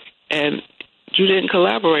pandemic, and you didn't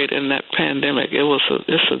collaborate in that pandemic.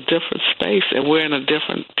 It's a different space, and we're in a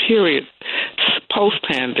different period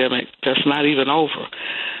post-pandemic that's not even over.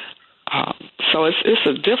 So it's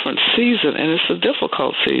a different season, and it's a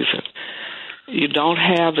difficult season. You don't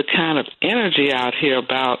have the kind of energy out here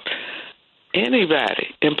about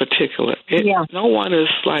anybody in particular. Yeah. No one is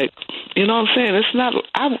like, you know what I'm saying? It's not.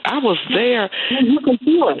 I was there. You can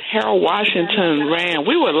feel it. Harold Washington ran.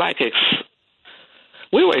 We were like,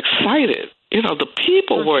 we were excited. You know, the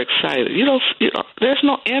people were excited. You know, there's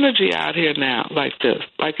no energy out here now like this,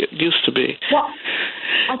 like it used to be. Well,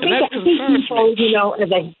 I think people, you know,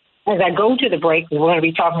 as I go to the break, we're going to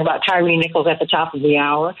be talking about Tyre Nichols at the top of the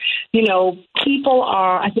hour. You know,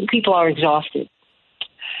 I think people are exhausted.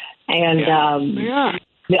 And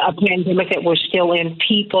a pandemic that we're still in,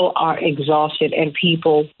 people are exhausted and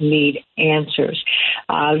people need answers.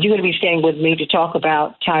 You're going to be staying with me to talk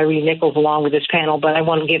about Tyre Nichols along with this panel, but I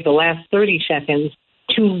want to give the last 30 seconds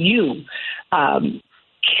to you,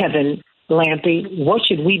 Kevin Lampe. What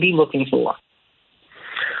should we be looking for?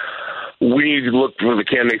 We need to look for the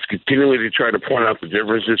candidates continually to try to point out the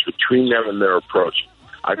differences between them and their approach.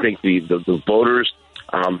 I think the voters,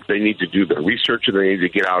 they need to do their research and they need to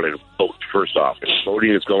get out and vote, first off. And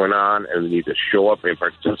voting is going on, and they need to show up and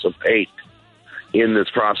participate in this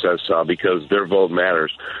process because their vote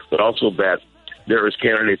matters. But also that there's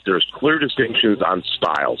clear distinctions on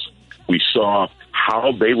styles. We saw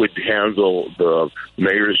how they would handle the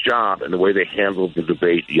mayor's job and the way they handled the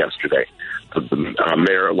debate yesterday.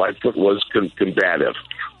 Mayor Lightfoot was combative.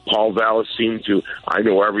 Paul Vallis seemed to, I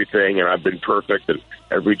know everything and I've been perfect, and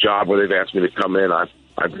every job where they've asked me to come in,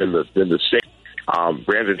 I've been the same.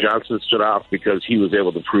 Brandon Johnson stood out because he was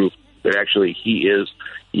able to prove that actually he has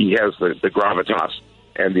the gravitas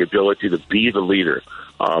and the ability to be the leader.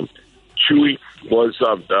 Chewy was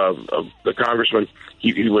the congressman.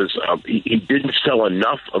 He didn't sell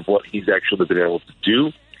enough of what he's actually been able to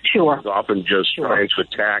do. Sure. He's often just trying to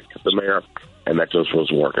attack the mayor, and that just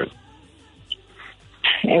wasn't working.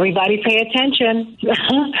 Everybody pay attention.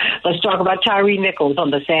 Let's talk about Tyre Nichols on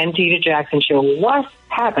the Santita Jackson Show. What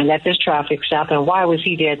happened at this traffic stop, and why was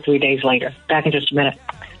he dead 3 days later? Back in just a minute.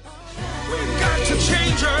 We've got to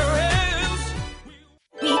change our ways.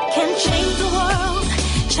 We can change the world,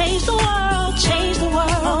 change the world, change the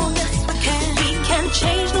world. We can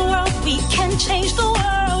change the world, we can change the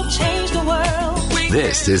world, change the world.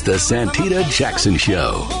 This is the Santita Jackson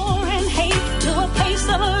Show. War and hate to a place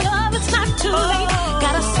of love, it's not too late.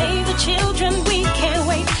 Gotta save the children, we can't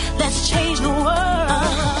wait. Let's change the world.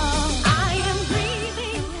 I am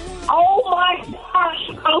breathing. Oh my gosh!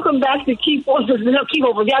 Welcome back to Keep Over.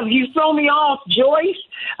 You throw me off, Joyce.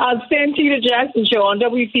 Santita Jackson Show on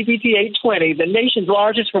WCPT 820, the nation's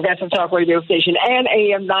largest progressive talk radio station, and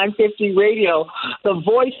AM 950 radio, the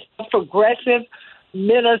voice of progressive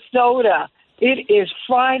Minnesota. It is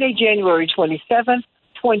Friday, January 27th,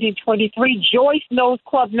 2023. Joyce Knows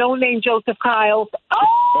Club, no name Joseph Kiles.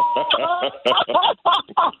 Oh!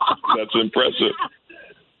 That's impressive.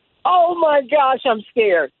 Oh my gosh, I'm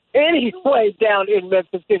scared. Anyway, down in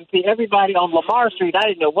Memphis, Tennessee, everybody on Lamar Street, I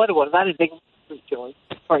didn't know what it was. I didn't think it was Joyce.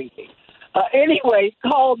 Crazy. Anyway,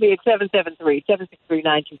 call me at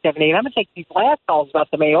 773-763-9278. I'm going to take these last calls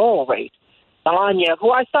about the mayoral race. Anya,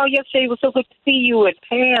 who I saw yesterday, was so good to see you. And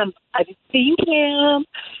Pam, I didn't see you, Pam.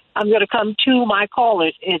 I'm going to come to my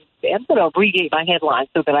callers, and I'm going to abbreviate my headline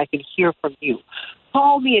so that I can hear from you.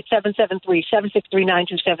 Call me at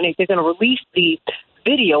 773-763-9278. They're going to release the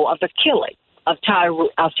video of the killing of Tyre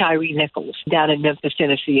Nichols down in Memphis,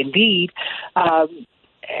 Tennessee. Indeed,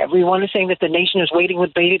 everyone is saying that the nation is waiting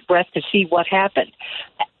with bated breath to see what happened.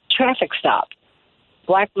 Traffic stop.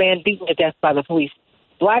 Black man beaten to death by the police.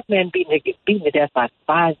 Black man beaten to death by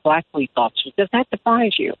 5 black police officers. Does that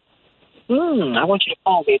surprise you? I want you to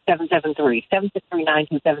call me at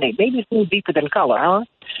 773-763-9278. Maybe it's a little deeper than color, huh?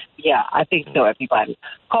 Yeah, I think so, everybody.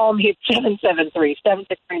 Call me at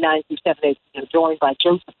 773-763-9278. I'm joined by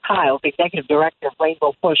Joseph Kiles, Executive Director of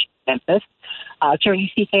Rainbow Push Memphis, Attorney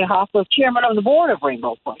C.K. Hoffler, Chairman of the Board of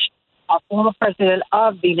Rainbow Push, former President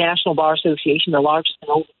of the National Bar Association, the largest and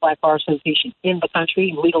oldest black bar association in the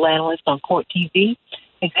country, legal analyst on Court TV,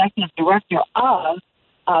 Executive Director of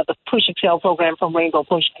the Push Excel program from Rainbow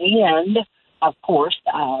Push, and, of course,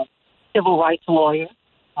 civil rights lawyer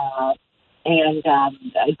and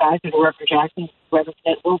advisor to Reverend Jackson, Reverend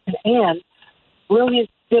Wilson, and brilliant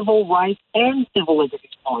civil rights and civil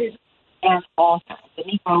liberties lawyer and author, The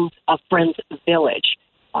Negroes of Friends Village,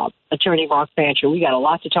 Attorney Mark Fancher. We got a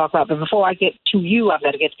lot to talk about, but before I get to you, I've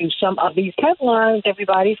got to get through some of these headlines,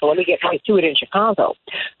 everybody, so let me get right to it in Chicago.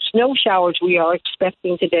 Snow showers we are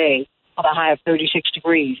expecting today with a high of 36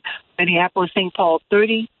 degrees. Minneapolis, St. Paul,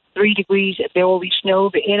 33 degrees. There will be snow.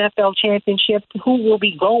 The NFL championship, who will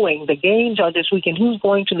be going? The games are this weekend. Who's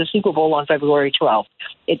going to the Super Bowl on February 12th?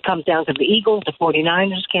 It comes down to the Eagles, the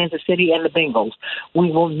 49ers, Kansas City, and the Bengals.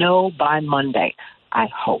 We will know by Monday, I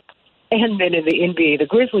hope. And then in the NBA, the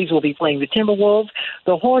Grizzlies will be playing the Timberwolves.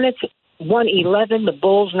 The Hornets 111, the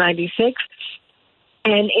Bulls 96.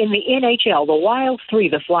 And in the NHL, the Wild 3,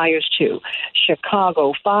 the Flyers 2,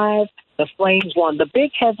 Chicago 5, the Flames 1. The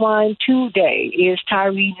big headline today is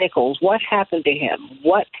Tyree Nichols. What happened to him?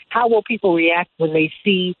 How will people react when they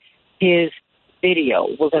see his video?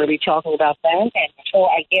 We're going to be talking about that. And before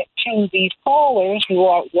I get to these callers who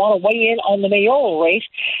want to weigh in on the mayoral race,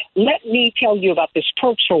 let me tell you about this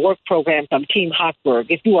Perks for Work program from Team Hochberg.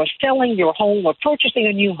 If you are selling your home or purchasing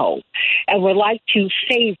a new home and would like to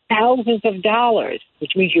save thousands of dollars,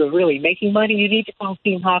 which means you're really making money, you need to call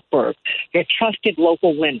Team Hochberg, your trusted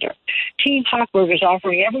local lender. Team Hochberg is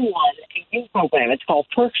offering everyone a new program. It's called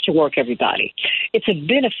Perks to Work, everybody. It's a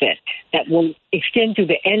benefit that will extend through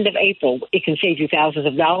the end of April. It can save you thousands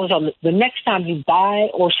of dollars on the next time you buy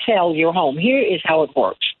or sell your home. Here is how it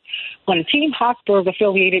works. When a Team Hochberg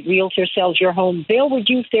affiliated realtor sells your home, they'll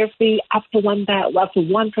reduce their fee up to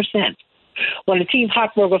 1%. When a Team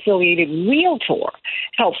Hochberg affiliated realtor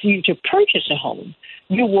helps you to purchase a home,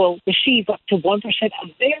 you will receive up to 1% of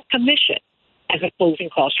their commission as a closing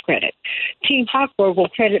cost credit. Team Hochberg will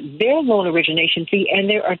credit their loan origination fee, and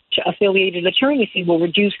their affiliated attorney fee will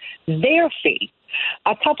reduce their fee.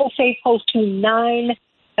 A couple save close to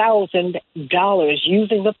 $9,000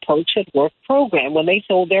 using the Perks at Work program when they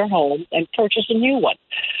sold their home and purchased a new one.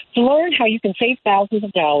 To learn how you can save thousands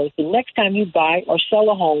of dollars the next time you buy or sell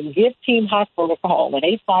a home, give Team Hochberg a call at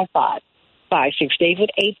 855-56-DAVID,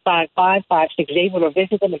 855-56-DAVID, or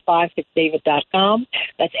visit them at 56david.com.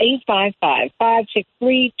 That's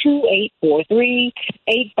 855-563-2843,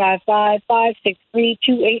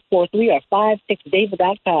 855-563-2843, or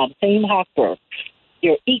 56david.com. Team Hochberg,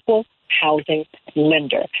 your equal housing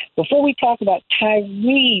lender. Before we talk about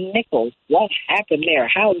Tyree Nichols, what happened there?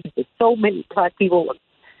 How did so many black people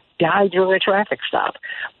die during a traffic stop?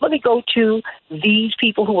 Let me go to these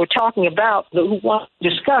people who were talking about, who want to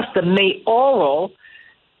discuss the mayoral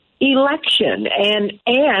election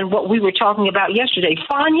and what we were talking about yesterday.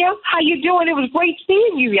 Fania, how you doing? It was great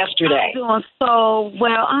seeing you yesterday. I'm doing so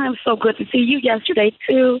well. I'm so good to see you yesterday,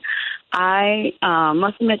 too. I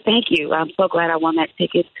must admit, thank you. I'm so glad I won that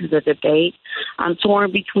ticket to the debate. I'm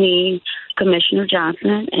torn between Commissioner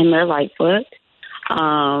Johnson and Mayor Lightfoot,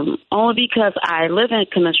 only because I live in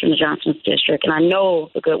Commissioner Johnson's district, and I know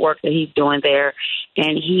the good work that he's doing there,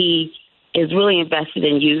 and he is really invested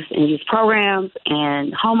in youth and youth programs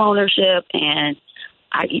and home ownership, and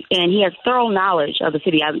he has thorough knowledge of the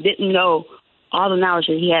city. I didn't know all the knowledge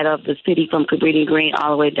that he had of the city from Cabrini Green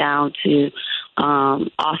all the way down to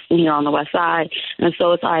Austin here on the west side. And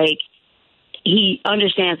so it's like he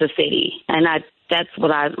understands the city, and that's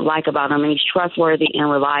what I like about him, and he's trustworthy and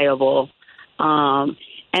reliable. And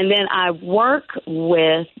then I work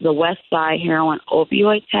with the West Side Heroin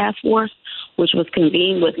Opioid Task Force, which was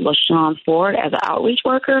convened with LaShawn Ford as an outreach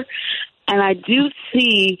worker. And I do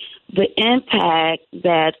see the impact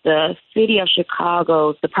that the city of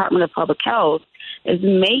Chicago's Department of Public Health is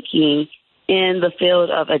making in the field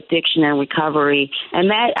of addiction and recovery. And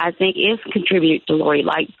that, I think, is contributing to Lori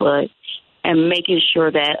Lightfoot and making sure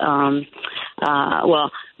that, I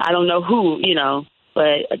don't know who,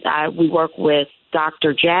 but we work with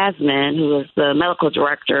Dr. Jasmine, who is the medical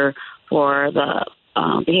director for the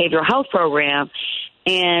behavioral health program,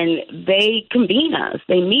 and they convene us.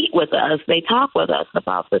 They meet with us. They talk with us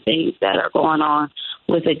about the things that are going on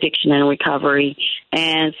with addiction and recovery.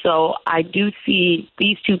 And so I do see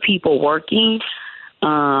these two people working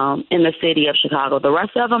in the city of Chicago. The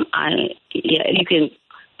rest of them, you can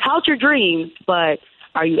tout your dreams, but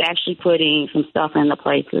are you actually putting some stuff into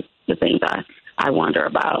place? Is the things I wonder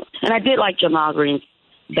about. And I did like Jamal Green's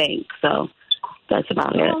bank, so that's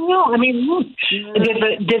about it. Oh, no, I mean, look,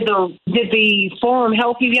 did the forum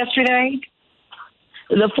help you yesterday?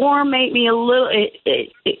 The forum made me a little.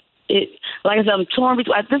 Like I said, I'm torn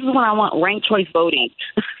between. This is when I want ranked choice voting.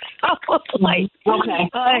 Can I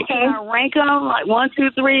rank them like 1, 2,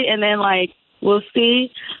 3, and then we'll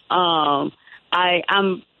see.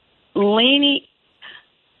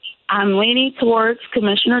 I'm leaning towards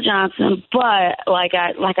Commissioner Johnson, but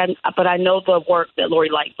I know the work that Lori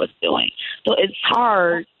Lightfoot's doing, so it's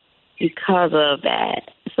hard because of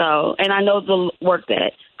that. So, and I know the work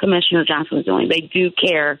that Commissioner Johnson is doing. They do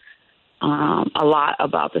care a lot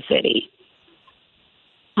about the city.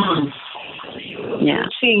 Yeah,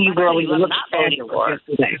 seeing you, girl, you look fabulous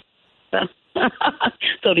yesterday.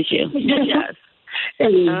 So did you? Yes.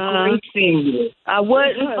 Great seeing you. I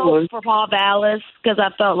wouldn't vote for Paul Vallis because I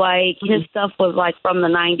felt like his stuff was from the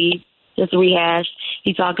 90s, just rehashed.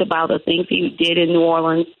 He talked about the things he did in New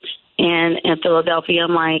Orleans and Philadelphia.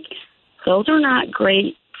 I'm like, those are not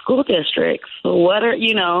great school districts. So what are,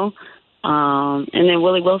 and then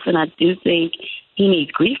Willie Wilson, I do think he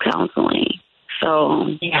needs grief counseling. So,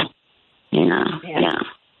 yeah.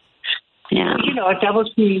 It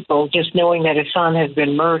doubles people just knowing that his son has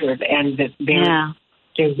been murdered and that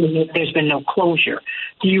there's been no closure.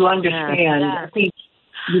 Do you understand? I think,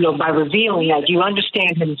 by revealing that, you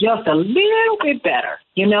understand him just a little bit better,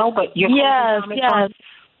 but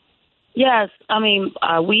Yes. I mean,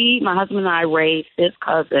 my husband and I raised his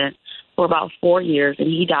cousin for about 4 years, and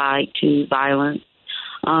he died to violence.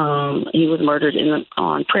 He was murdered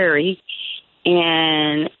on Prairie,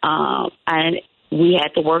 and we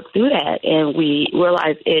had to work through that, and we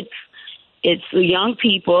realized it's the young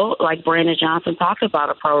people, like Brandon Johnson talked about,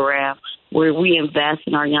 a program where we invest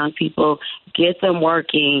in our young people, get them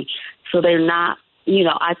working, so they're not,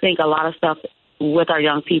 I think a lot of stuff with our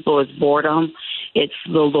young people is boredom. It's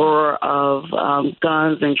the lure of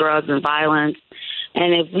guns and drugs and violence.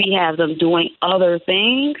 And if we have them doing other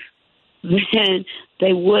things, then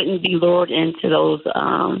they wouldn't be lured into those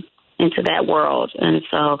into that world. And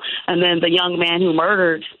then the young man who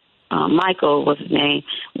murdered Michael was his name,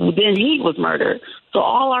 then he was murdered. So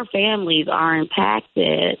all our families are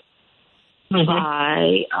impacted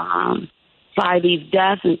by these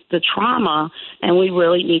deaths and the trauma, and we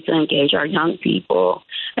really need to engage our young people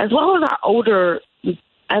as well as our older,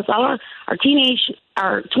 as our teenage,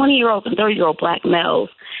 our 20-year-olds and 30-year-old black males.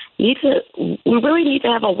 We really need to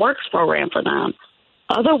have a works program for them.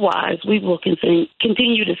 Otherwise, we will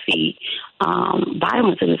continue to see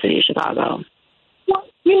violence in the city of Chicago. Well,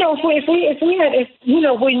 when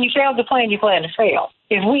you fail to plan, you plan to fail.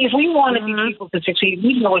 If we want to be people to succeed,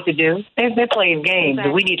 we know what to do. They're playing games,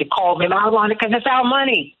 and we need to call them out on it because it's our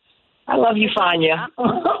money. I love you, Fanya.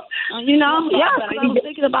 I'm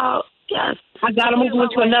thinking about, yes. I got to move on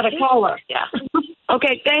to another caller. Yeah.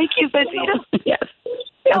 Okay, thank you, Santita. Yes.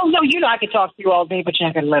 Oh, no, I could talk to you all day, but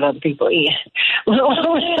you can let other people in.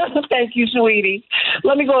 Thank you, sweetie.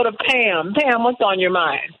 Let me go to Pam. Pam, what's on your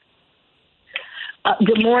mind?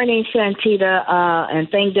 Good morning, Santita, and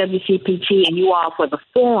thank WCPT and you all for the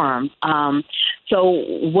forum. So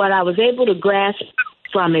what I was able to grasp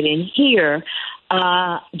from it and hear,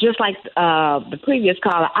 just like the previous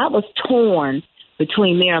caller, I was torn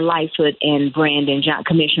between Mayor Lightfoot and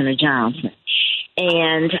Commissioner Johnson.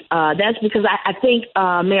 And that's because I think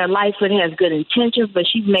Mayor Lightfoot has good intentions, but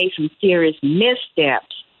she's made some serious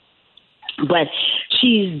missteps. But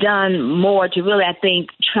she's done more to really, I think,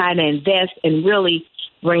 try to invest and really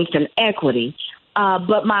bring some equity.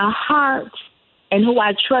 But my heart and who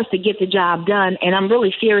I trust to get the job done, and I'm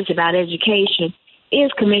really serious about education,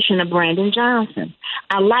 is Commissioner Brandon Johnson.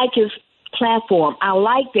 I like his platform. I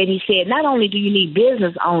like that he said not only do you need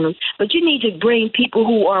business owners, but you need to bring people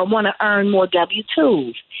who want to earn more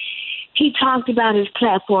W-2s. He talked about his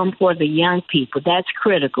platform for the young people. That's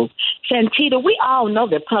critical. Santita, we all know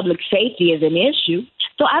that public safety is an issue.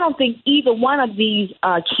 So I don't think either one of these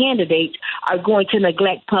candidates are going to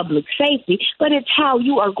neglect public safety, but it's how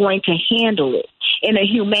you are going to handle it in a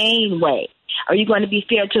humane way. Are you going to be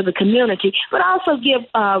fair to the community, but also give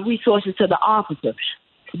resources to the officer?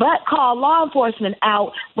 But call law enforcement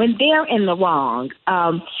out when they're in the wrong.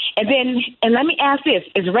 And let me ask this,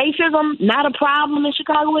 is racism not a problem in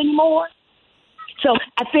Chicago anymore? So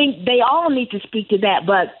I think they all need to speak to that,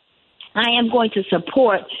 but I am going to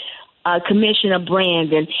support Commissioner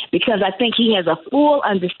Brandon because I think he has a full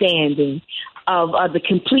understanding of the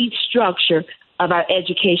complete structure of our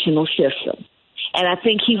educational system. And I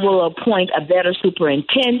think he will appoint a better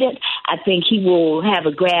superintendent. I think he will have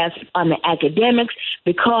a grasp on the academics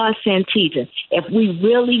because, Santita, if we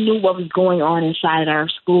really knew what was going on inside our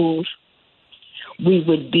schools, we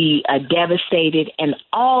would be devastated, and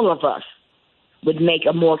all of us would make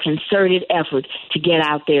a more concerted effort to get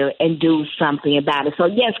out there and do something about it. So,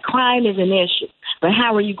 yes, crime is an issue, but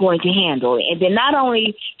how are you going to handle it? And then not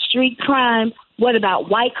only street crime, what about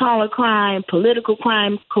white-collar crime, political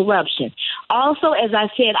crime, corruption? Also, as I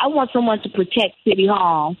said, I want someone to protect City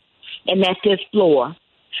Hall and that fifth floor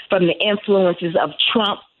from the influences of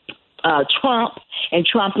Trump and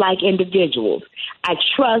Trump-like individuals. I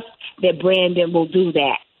trust that Brandon will do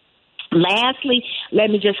that. Lastly, let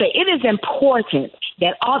me just say it is important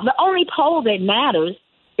that the only poll that matters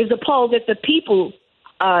is the poll that the people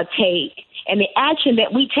take and the action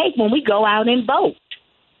that we take when we go out and vote.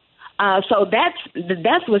 So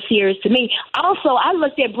that's what's serious to me. Also, I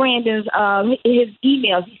looked at Brandon's his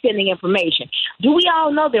emails. He's sending information. Do we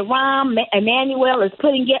all know that Rahm Emanuel is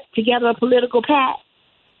putting together a political PAC?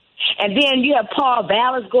 And then you have Paul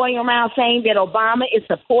Vallas going around saying that Obama is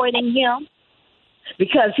supporting him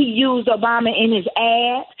because he used Obama in his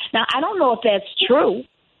ad. Now, I don't know if that's true,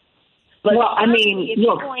 But well, I mean,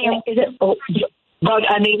 look, but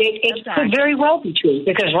I mean, it could very well be true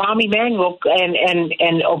because Rahm Emanuel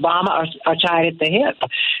and Obama are tied at the hip,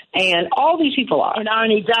 and all these people are. And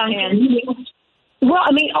Arnie Johnson. Well,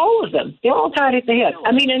 I mean, all of them. They're all tied at the hip.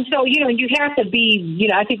 I mean, and so, you have to be,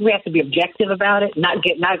 I think we have to be objective about it, not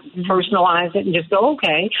personalize it and just go,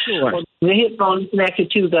 okay, sure. Well, the hip bone is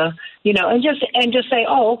connected to the, and just say,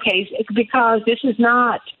 oh, okay, because this is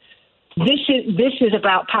about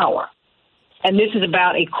power. And this is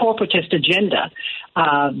about a corporatist agenda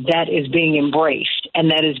that is being embraced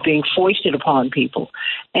and that is being foisted upon people.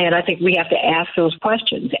 And I think we have to ask those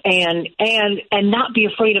questions and not be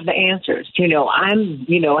afraid of the answers. I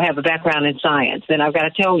have a background in science, and I've got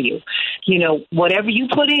to tell you, whatever you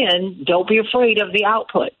put in, don't be afraid of the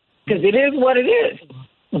output because it is what it is.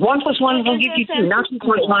 1 + 1 will give you 2, not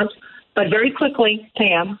 2.1, but very quickly,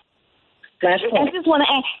 Pam. I just want to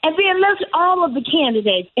add, and then look at all of the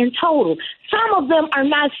candidates in total. Some of them are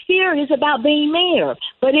not serious about being mayor,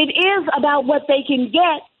 but it is about what they can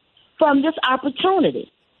get from this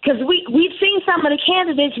opportunity. Because we've seen some of the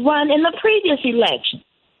candidates run in the previous election.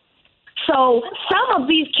 So some of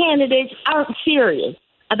these candidates aren't serious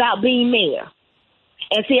about being mayor.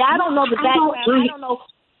 And see, I don't know the background. I don't know.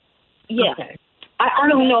 Yeah. Okay. I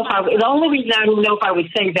don't know if the only reason I don't know if I would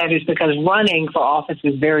say that is because running for office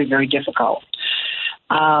is very, very difficult.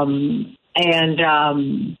 So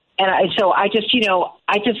I just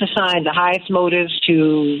assign the highest motives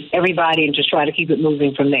to everybody and just try to keep it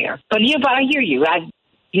moving from there. But I hear you. I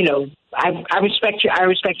respect you. I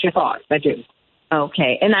respect your thoughts. I do.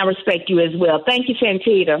 Okay. And I respect you as well. Thank you,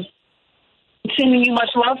 Santita. Sending you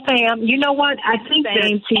much love, Pam. You know what? I think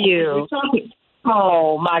same to you.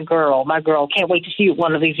 Oh, my girl. Can't wait to see you at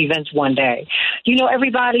one of these events one day.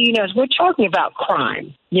 Everybody, as we're talking about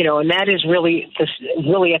crime, and that is really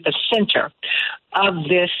at the center of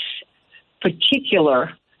this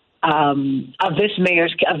particular, of this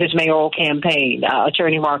mayoral campaign,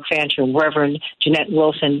 Attorney Mark Fancher, Reverend Jeanette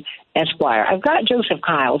Wilson, Esquire. I've got Joseph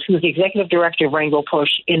Kiles, who's the executive director of Rainbow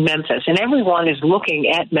Push in Memphis, and everyone is looking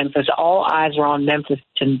at Memphis. All eyes are on Memphis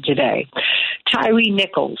today. Tyree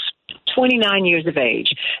Nichols, 29 years of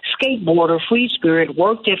age, skateboarder, free spirit,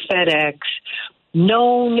 worked at FedEx,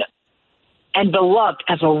 known and beloved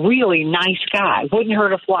as a really nice guy, wouldn't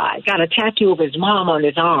hurt a fly, got a tattoo of his mom on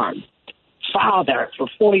his arm, father for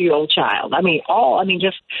a 4-year-old child.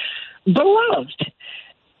 Just beloved.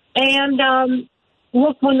 And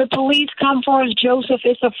look, when the police come for us, Joseph,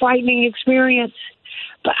 it's a frightening experience.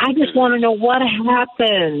 But I just want to know what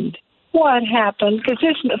happened. What happened? Because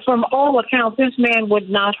from all accounts, this man would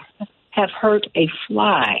not have hurt a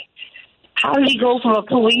fly. How did he go from a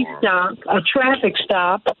police stop, a traffic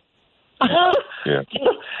stop, to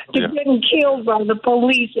getting killed by the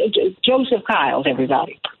police? Joseph Kiles,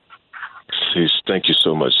 everybody. Thank you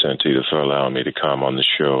so much, Santita, for allowing me to come on the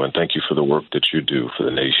show, and thank you for the work that you do for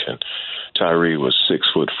the nation. Tyree was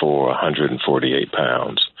 6'4", 148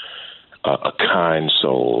 pounds. A kind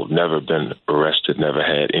soul, never been arrested, never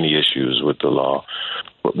had any issues with the law.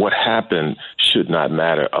 But what happened should not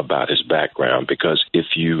matter about his background, because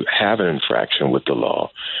if you have an infraction with the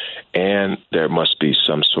law and there must be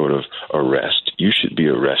some sort of arrest, you should be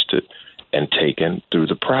arrested and taken through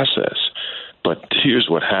the process. But here's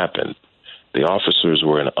what happened. The officers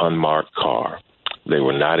were in an unmarked car. They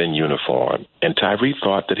were not in uniform. And Tyree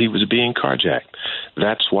thought that he was being carjacked.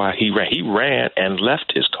 That's why he ran. He ran and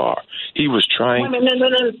left his car. He was trying...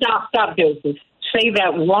 No, stop, Joseph. Say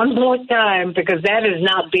that one more time, because that is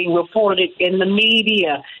not being reported in the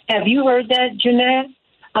media. Have you heard that, Jeanette?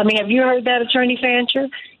 Have you heard that, Attorney Fancher?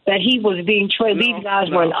 That he was being these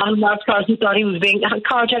guys were in unmarked cars. He thought he was being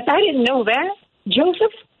carjacked. I didn't know that.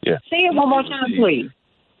 Joseph? Yeah. Say it one more time, please.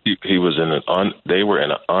 He was they were in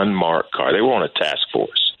an unmarked car. They were on a task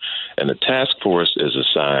force. And the task force is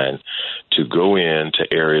assigned to go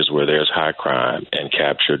into areas where there's high crime and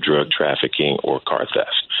capture drug trafficking or car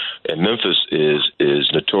theft. And Memphis is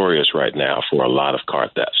notorious right now for a lot of car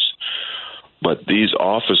thefts. But these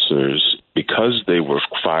officers, because they were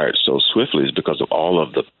fired so swiftly, is because of all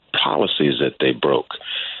of the policies that they broke.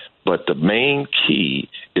 But the main key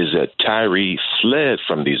is that Tyree fled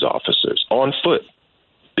from these officers on foot,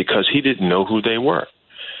 because he didn't know who they were.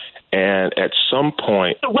 And at some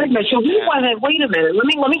point... Wait a minute. So he wasn't... Wait a minute. Let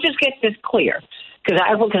me just get this clear, because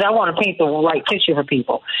I want to paint the right picture for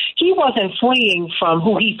people. He wasn't fleeing from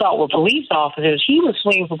who he thought were police officers. He was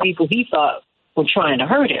fleeing from people he thought were trying to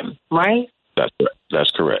hurt him, right?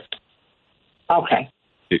 That's correct. Okay.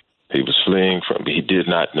 He was fleeing from... He did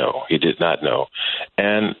not know.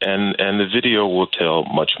 And the video will tell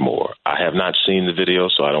much more. I have not seen the video,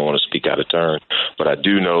 so I don't want to speak out of turn. But I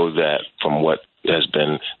do know that from what has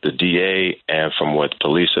been the DA and from what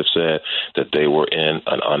police have said, that they were in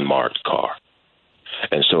an unmarked car.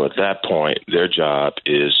 And so at that point, their job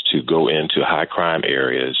is to go into high crime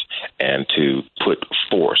areas and to put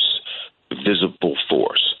force, visible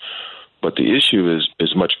force. But the issue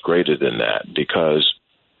is much greater than that, because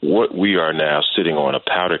what we are now sitting on a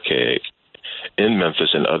powder keg in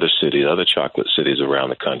Memphis and other cities, other chocolate cities around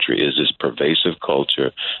the country, is this pervasive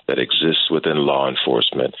culture that exists within law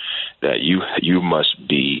enforcement that you must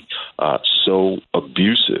be so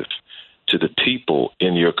abusive to the people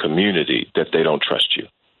in your community that they don't trust you.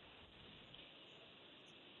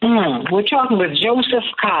 We're talking with Joseph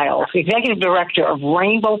Kyles, Executive Director of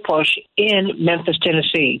Rainbow Push in Memphis,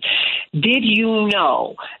 Tennessee. Did you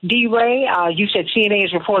know, D-Ray, you said CNN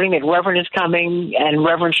is reporting that Reverend is coming and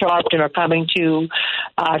Reverend Sharpton are coming to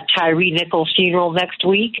Tyre Nichols' funeral next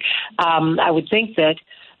week. I would think that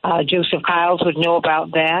Joseph Kyles would know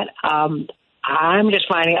about that. I'm just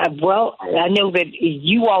finding, I know that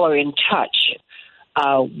you all are in touch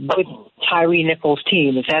with Tyre Nichols'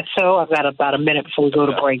 team. Is that so? I've got about a minute before we go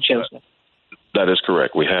to break, Joseph. That is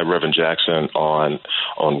correct. We had Reverend Jackson on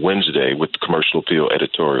Wednesday with the Commercial Appeal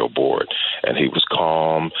Editorial Board, and he was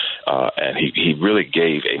calm, and he really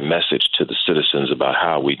gave a message to the citizens about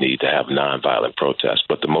how we need to have nonviolent protests.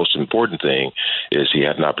 But the most important thing is he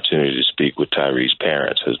had an opportunity to speak with Tyre's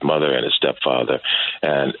parents, his mother and his stepfather,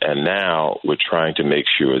 and now we're trying to make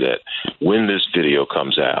sure that when this video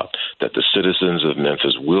comes out, that the citizens of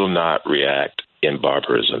Memphis will not react in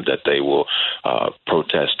barbarism, that they will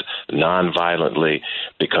protest nonviolently,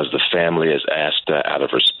 because the family has asked that out of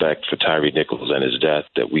respect for Tyre Nichols and his death,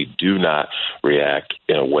 that we do not react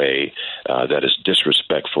in a way that is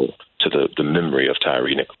disrespectful to the memory of Tyre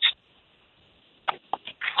Nichols.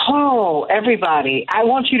 Oh, everybody, I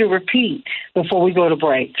want you to repeat before we go to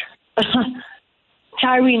break.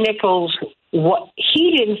 Tyre Nichols,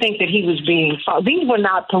 he didn't think that he was being followed. These were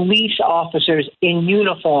not police officers in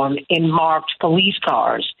uniform in marked police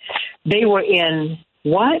cars. They were in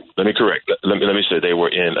what? Let me correct. Let me say they were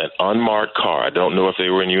in an unmarked car. I don't know if they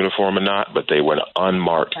were in uniform or not, but they were in an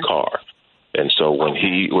unmarked car. And so when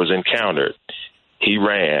he was encountered, he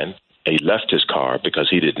ran. He left his car because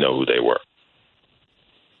he didn't know who they were.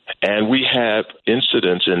 And we have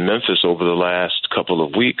incidents in Memphis over the last couple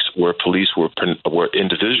of weeks where criminals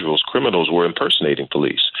were impersonating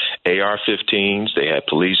police. AR-15s, they had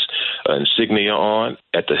police insignia on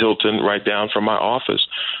at the Hilton right down from my office.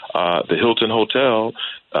 The Hilton Hotel,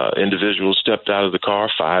 individuals stepped out of the car,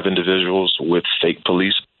 5 individuals with fake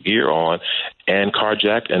police gear on, and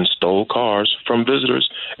carjacked and stole cars from visitors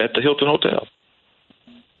at the Hilton Hotel.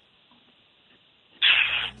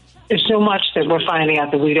 There's so much that we're finding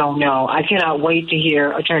out that we don't know. I cannot wait to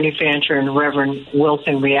hear Attorney Fancher and Reverend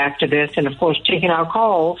Wilson react to this, and of course taking our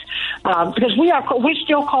calls because we're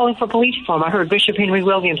still calling for police reform. I heard Bishop Henry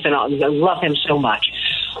Williamson, I love him so much,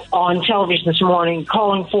 on television this morning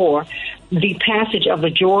calling for the passage of the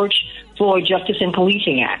George Floyd Justice in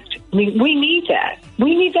Policing Act. I mean, we need that.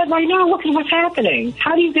 We need that right now. Look at what's happening.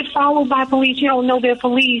 How do you get followed by police? You don't know they're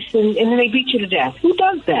police, and then they beat you to death. Who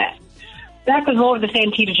does that? Back with more of the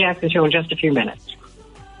Santita Jackson Show in just a few minutes.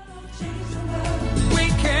 We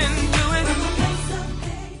can do it.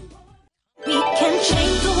 We can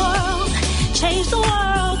change the world, change the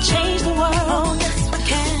world, change the world. Yes, we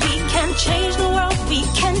can. We can change the world, we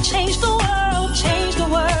can change the world, change the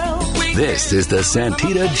world. This is the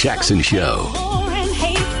Santita Jackson Show. War and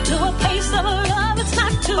hate to a place of love, it's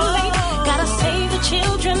not too late. Gotta save the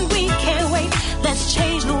children, we can't wait. Let's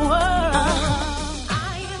change the world.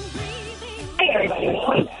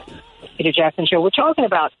 Peter Jackson Show. We're talking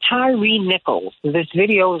about Tyre Nichols. This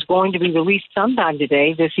video is going to be released sometime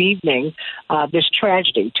today, this evening. This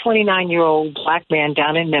tragedy, 29-year-old black man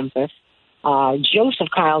down in Memphis. Joseph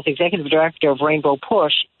Kyles, Executive Director of Rainbow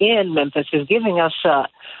Push in Memphis, is giving us a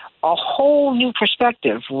whole new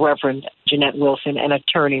perspective, Reverend Jeanette Wilson and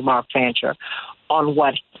Attorney Mark Fancher, on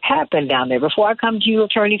what happened down there. Before I come to you,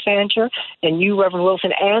 Attorney Fancher, and you, Reverend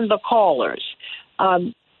Wilson, and the callers,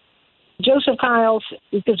 Joseph Kyles,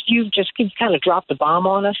 because you just kind of dropped the bomb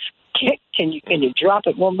on us. Can you drop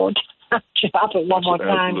it one more time? Drop it one more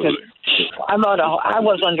time. I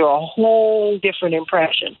was under a whole different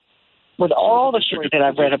impression with all the stories that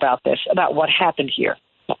I've read about this, about what happened here.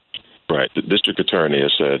 Right. The district attorney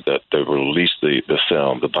has said that they will release the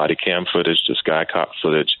film, the body cam footage, the sky cop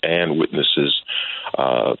footage, and witnesses,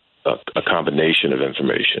 a combination of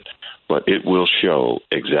information. But it will show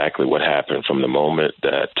exactly what happened from the moment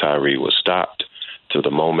that Tyre was stopped to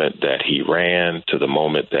the moment that he ran, to the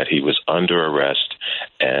moment that he was under arrest.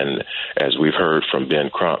 And as we've heard from Ben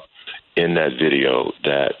Crump, in that video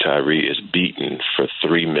that Tyre is beaten for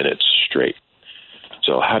 3 minutes straight.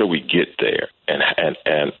 So how do we get there?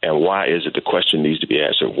 And why is it? The question needs to be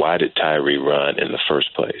answered. Why did Tyre run in the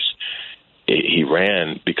first place? He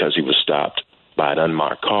ran because he was stopped by an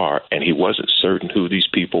unmarked car, and he wasn't certain who these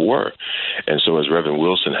people were. And so, as Reverend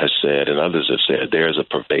Wilson has said and others have said, there's a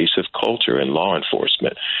pervasive culture in law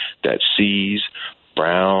enforcement that sees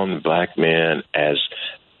brown, black men as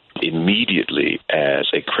immediately as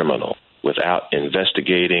a criminal, without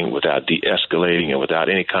investigating, without de-escalating, and without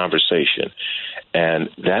any conversation. And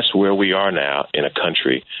that's where we are now in a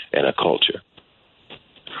country and a culture.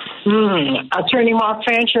 Attorney Mark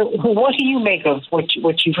Fancher, what do you make of what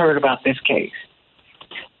you've heard about this case?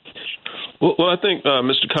 Well, I think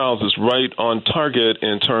Mr. Kyles is right on target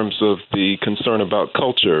in terms of the concern about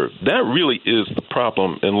culture. That really is the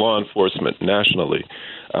problem in law enforcement nationally.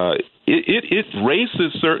 Race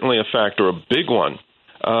is certainly a factor, a big one.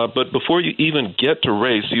 But before you even get to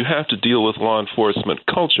race, you have to deal with law enforcement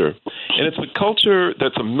culture. And it's a culture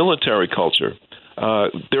that's a military culture.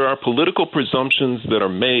 There are political presumptions that are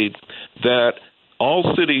made that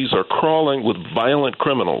all cities are crawling with violent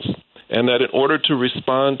criminals, and that in order to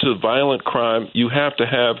respond to violent crime, you have to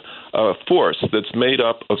have a force that's made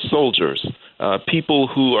up of soldiers, people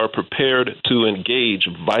who are prepared to engage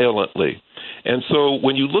violently. And so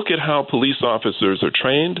when you look at how police officers are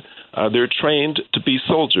trained, they're trained to be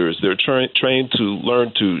soldiers. They're trained to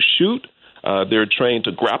learn to shoot. They're trained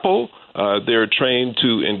to grapple. They're trained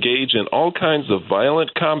to engage in all kinds of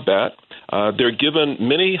violent combat. They're given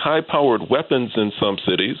many high-powered weapons in some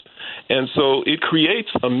cities. And so it creates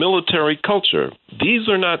a military culture. These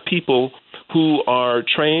are not people who are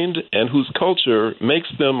trained and whose culture makes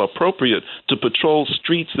them appropriate to patrol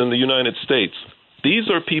streets in the United States. These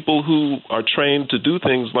are people who are trained to do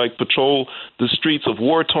things like patrol the streets of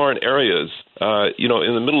war-torn areas, in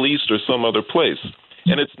the Middle East or some other place.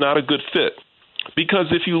 And it's not a good fit. Because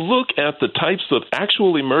if you look at the types of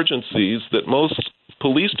actual emergencies that most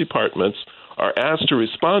police departments are asked to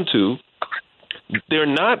respond to, they're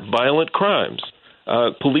not violent crimes.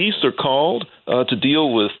 Police are called to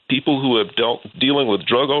deal with people who have dealing with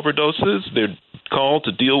drug overdoses. They're called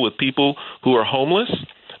to deal with people who are homeless.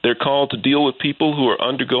 They're called to deal with people who are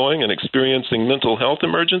undergoing and experiencing mental health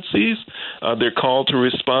emergencies. They're called to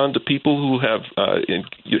respond to people who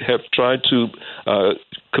have tried to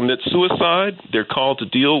commit suicide. They're called to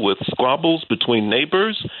deal with squabbles between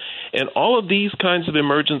neighbors. And all of these kinds of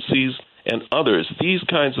emergencies and others, these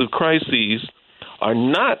kinds of crises, are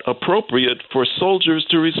not appropriate for soldiers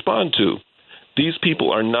to respond to. These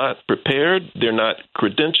people are not prepared. They're not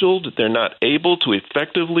credentialed. They're not able to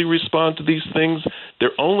effectively respond to these things.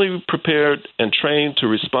 They're only prepared and trained to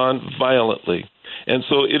respond violently. And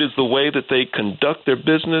so it is the way that they conduct their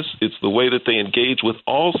business. It's the way that they engage with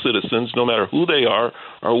all citizens, no matter who they are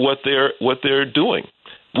or what they're doing.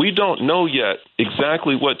 We don't know yet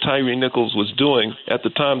exactly what Tyre Nichols was doing at the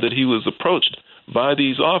time that he was approached by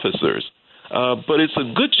these officers. But it's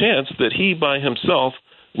a good chance that he by himself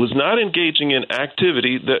was not engaging in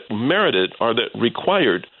activity that merited or that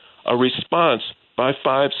required a response by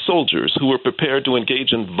 5 soldiers who were prepared to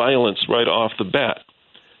engage in violence right off the bat.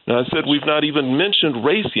 Now, I said we've not even mentioned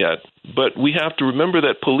race yet, but we have to remember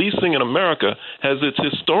that policing in America has its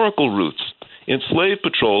historical roots in slave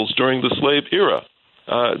patrols during the slave era.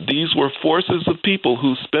 These were forces of people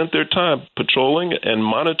who spent their time patrolling and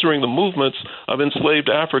monitoring the movements of enslaved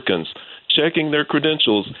Africans, checking their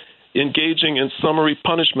credentials, engaging in summary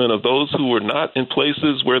punishment of those who were not in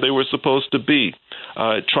places where they were supposed to be,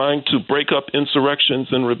 trying to break up insurrections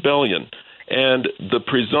and rebellion. And the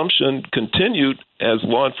presumption continued as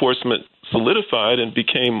law enforcement solidified and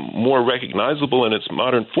became more recognizable in its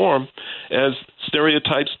modern form as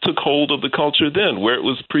stereotypes took hold of the culture then, where it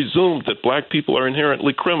was presumed that black people are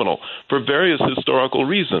inherently criminal for various historical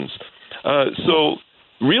reasons. So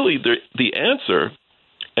really the answer,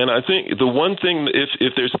 and I think the one thing,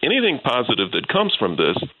 if there's anything positive that comes from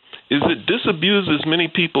this, is it disabuses many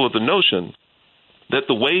people of the notion that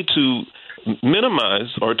the way to minimize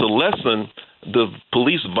or to lessen the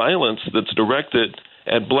police violence that's directed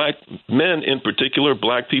at black men in particular,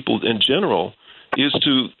 black people in general, is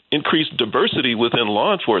to increase diversity within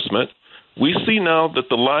law enforcement. We see now that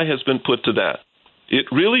the lie has been put to that. It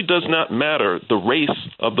really does not matter the race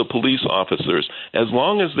of the police officers as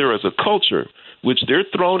long as there is a culture which they're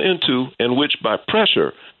thrown into and which by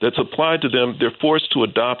pressure that's applied to them, they're forced to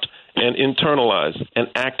adopt and internalize and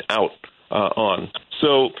act out on.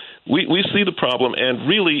 So we see the problem, and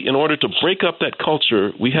really in order to break up that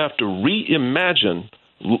culture, we have to reimagine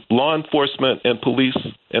law enforcement and police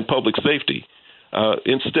and public safety.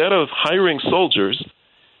 Instead of hiring soldiers,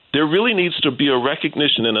 there really needs to be a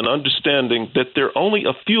recognition and an understanding that there are only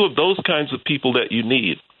a few of those kinds of people that you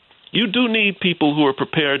need. You do need people who are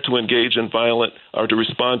prepared to engage in violent or to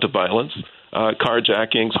respond to violence,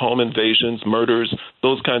 carjackings, home invasions, murders,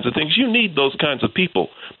 those kinds of things. You need those kinds of people.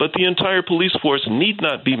 But the entire police force need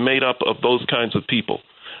not be made up of those kinds of people.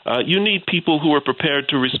 You need people who are prepared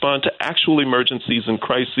to respond to actual emergencies and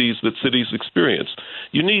crises that cities experience.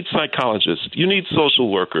 You need psychologists. You need social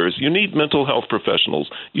workers. You need mental health professionals.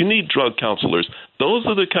 You need drug counselors. Those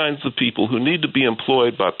are the kinds of people who need to be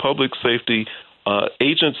employed by public safety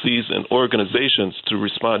agencies and organizations to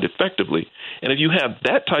respond effectively. And if you have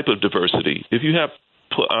that type of diversity, if you have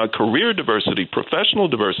career diversity, professional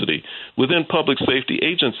diversity within public safety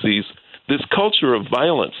agencies, this culture of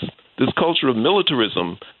violence, this culture of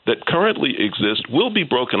militarism that currently exists will be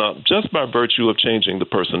broken up just by virtue of changing the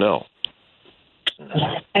personnel.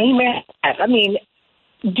 Amen. I mean,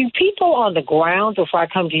 do people on the ground, before I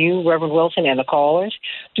come to you, Reverend Wilson, and the callers,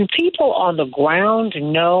 do people on the ground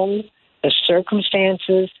know the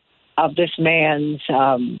circumstances of this man's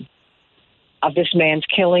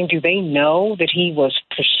killing? Do they know that he was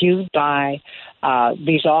pursued by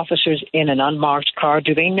these officers in an unmarked car?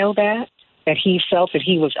 Do they know that he felt that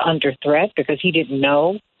he was under threat because he didn't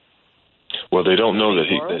know? Well, they don't know that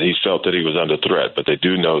he felt that he was under threat, but they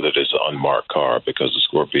do know that it's an unmarked car because the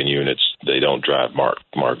Scorpion units, they don't drive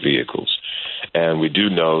marked vehicles. And we do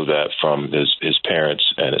know that from his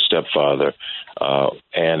parents and his stepfather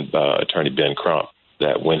and Attorney Ben Crump,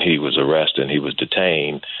 that when he was arrested and he was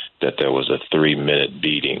detained, that there was a 3-minute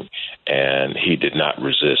beating, and he did not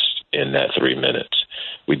resist in that 3 minutes.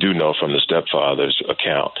 We do know from the stepfather's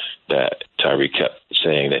account that Tyre kept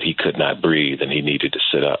saying that he could not breathe and he needed to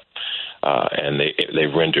sit up, and they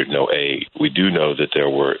rendered no aid. We do know that there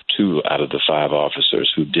were 2 out of the 5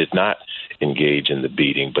 officers who did not engage in the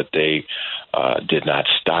beating, but they did not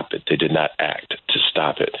stop it. They did not act to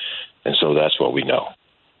stop it. And so that's what we know.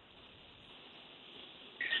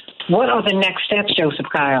 What are the next steps, Joseph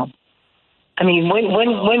Kyle? I mean, when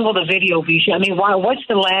will the video be shown? I mean, what's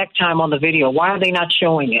the lag time on the video? Why are they not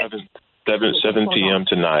showing it? 7 p.m.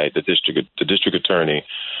 tonight, the district attorney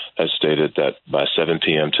has stated that by 7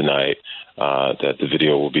 p.m. tonight that the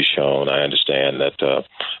video will be shown. I understand that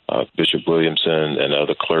Bishop Williamson and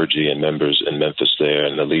other clergy and members in Memphis there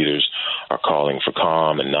and the leaders are calling for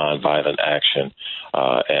calm and nonviolent action.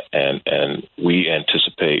 And we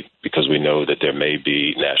anticipate, because we know that there may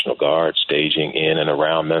be National Guard staging in and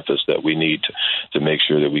around Memphis, that we need to make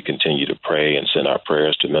sure that we continue to pray and send our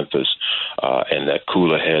prayers to Memphis and that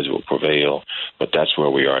cooler heads will prevail. But that's where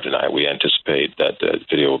we are tonight. We anticipate that the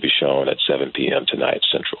video will be shown at 7 p.m. tonight,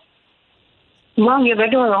 Central. Well, yeah, they're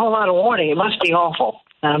doing a whole lot of warning. It must be awful.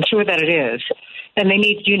 I'm sure that it is. And they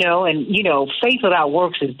need, faith without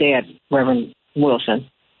works is dead, Reverend Wilson.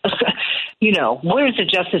 Where's the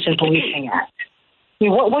Justice and Policing Act? I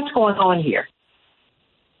mean, what's going on here?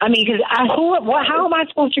 I mean, because how am I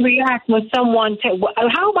supposed to react when someone?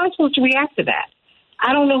 How am I supposed to react to that?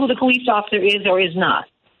 I don't know who the police officer is or is not.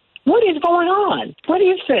 What is going on? What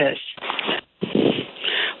is this?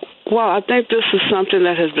 Well, I think this is something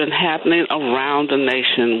that has been happening around the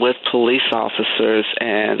nation with police officers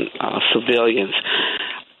and civilians.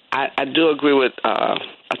 I do agree with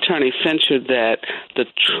Attorney Fincher that the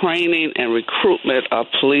training and recruitment of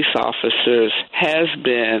police officers has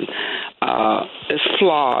been is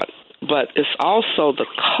flawed, but it's also the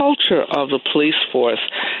culture of the police force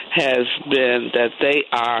has been that they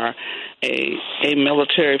are a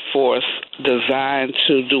military force designed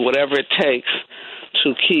to do whatever it takes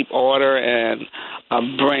to keep order and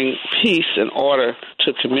bring peace and order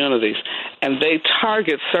to communities. And they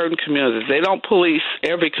target certain communities. They don't police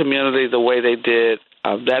every community the way they did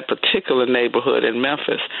that particular neighborhood in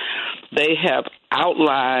Memphis. They have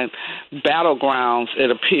outlined battlegrounds, it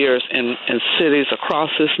appears, in cities across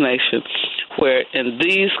this nation where in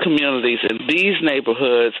these communities, in these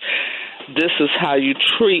neighborhoods, this is how you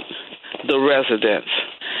treat the residents.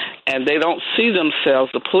 And they don't see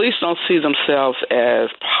themselves, the police don't see themselves as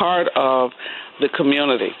part of the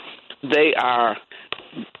community. They are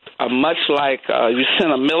much like you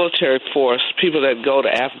send a military force, people that go to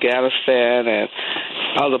Afghanistan and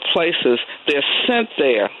other places, they're sent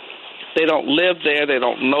there. They don't live there. They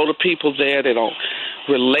don't know the people there. They don't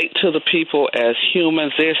relate to the people as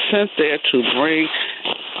humans. They're sent there to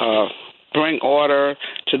bring order,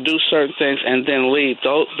 to do certain things, and then leave.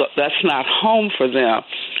 That's not home for them.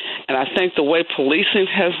 And I think the way policing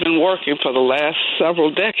has been working for the last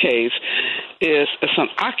several decades is it's an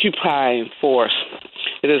occupying force.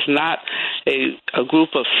 It is not a group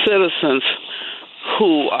of citizens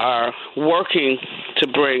who are working to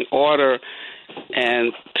bring order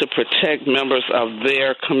and to protect members of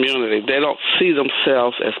their community. They don't see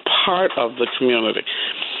themselves as part of the community,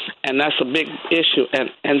 and that's a big issue.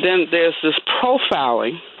 And then there's this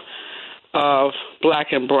profiling of black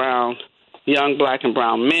and brown, young black and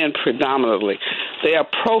brown men predominantly. They are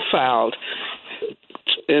profiled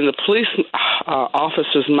in the police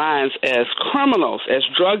officers' minds as criminals, as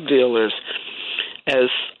drug dealers, as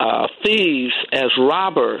thieves, as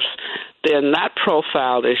robbers. They're not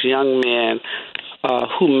profiled as young men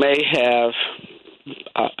who may have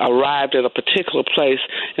arrived at a particular place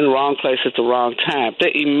in the wrong place at the wrong time.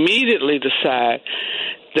 They immediately decide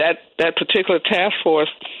that that particular task force,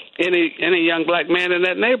 any young black man in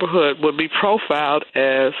that neighborhood would be profiled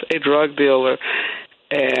as a drug dealer,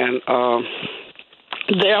 and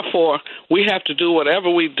therefore we have to do whatever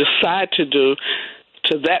we decide to do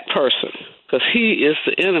to that person, because he is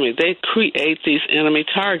the enemy. They create these enemy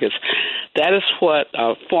targets. That is what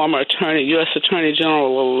former U.S. Attorney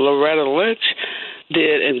General Loretta Lynch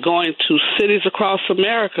did in going to cities across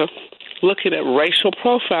America looking at racial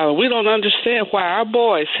profiling. We don't understand why our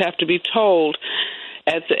boys have to be told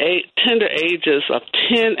at the tender ages of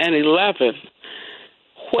 10 and 11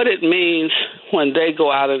 what it means when they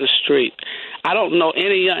go out in the street. I don't know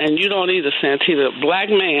any young, and you don't either, Santita, black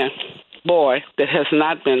man, boy, that has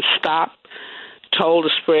not been stopped, told to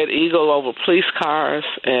spread eagle over police cars,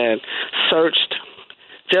 and searched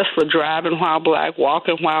just for driving while black,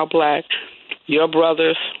 walking while black. Your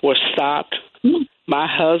brothers were stopped. My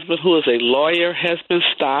husband, who is a lawyer, has been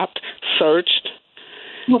stopped, searched.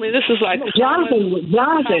 I mean, this is like Jonathan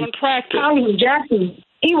common practice. Jonathan Jackson,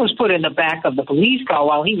 he was put in the back of the police car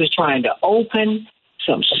while he was trying to open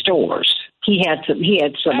some stores. He had some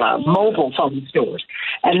mobile phone stores,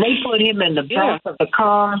 and they put him in the back of the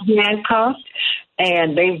car, handcuffed,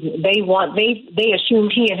 and they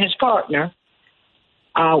assumed he and his partner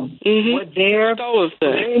were there.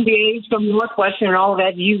 They're engaged from Northwestern and all of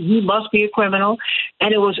that. You must be a criminal.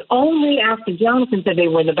 And it was only after Jonathan said they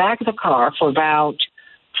were in the back of the car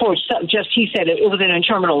he said it was an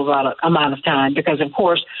interminable amount of time, because, of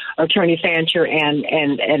course, Attorney Fancher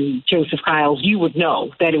and Joseph Kiles, you would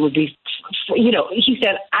know that it would be, he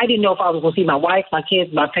said, I didn't know if I was going to see my wife, my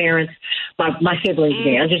kids, my parents, my siblings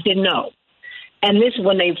there. I just didn't know. And this,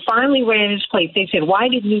 when they finally ran his plate, they said, why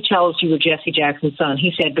didn't you tell us you were Jesse Jackson's son?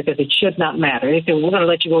 He said, because it should not matter. They said, we're going to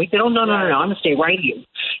let you go. He said, oh, no, I'm going to stay right here.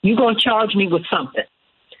 You're going to charge me with something.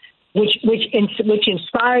 Which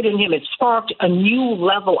inspired in him. It sparked a new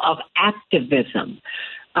level of activism,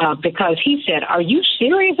 because he said, are you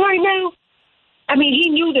serious right now? I mean, he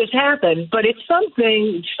knew this happened, but it's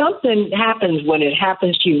something happens when it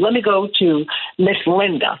happens to you. Let me go to Miss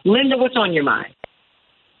Linda. Linda, what's on your mind?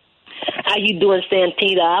 How you doing,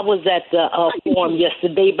 Santita? I was at the forum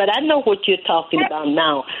yesterday, but I know what you're talking about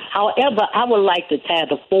now. However, I would like to tie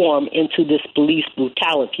the forum into this police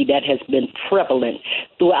brutality that has been prevalent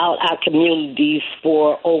throughout our communities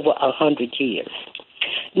for over 100 years.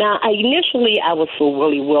 Now, initially I was for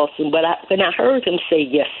Willie Wilson, but when I heard him say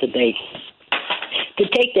yesterday to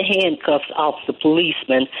take the handcuffs off the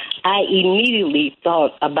policeman, I immediately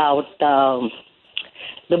thought about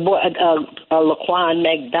the boy, Laquan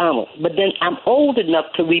McDonald. But then I'm old enough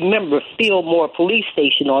to remember Fillmore Police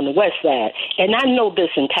Station on the west side, and I know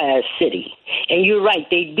this entire city. And you're right,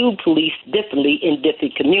 they do police differently in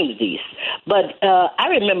different communities. But I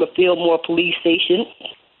remember Fillmore Police Station.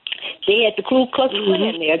 They had the Ku Klux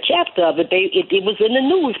Klan there, a chapter of it. It was in the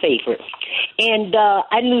newspaper. And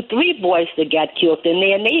I knew 3 boys that got killed in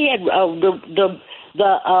there, and they had the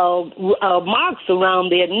marks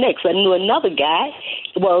around their necks. I knew another guy.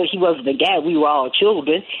 Well, he wasn't a guy. We were all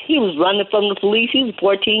children. He was running from the police. He was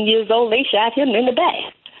 14 years old. They shot him in the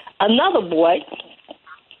back. Another boy,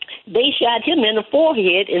 they shot him in the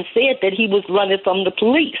forehead and said that he was running from the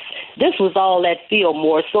police. This was all at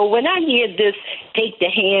Fillmore. So when I hear this, take the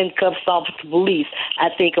handcuffs off the police, I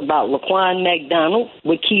think about Laquan McDonald,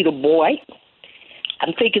 Wakita Boyd.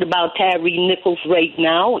 I'm thinking about Tyree Nichols right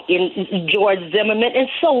now, in George Zimmerman, and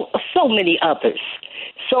so many others.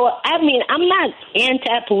 So, I mean, I'm not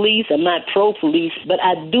anti-police, I'm not pro-police, but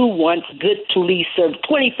I do want good police service,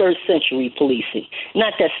 21st century policing,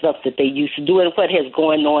 not that stuff that they used to do and what has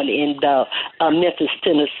going on in Memphis,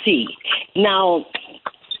 Tennessee. Now,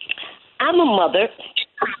 I'm a mother.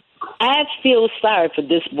 I feel sorry for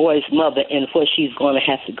this boy's mother and what she's going to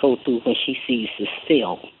have to go through when she sees this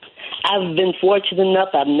film. I've been fortunate enough,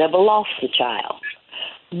 I've never lost a child.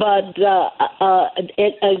 But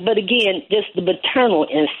again, just the maternal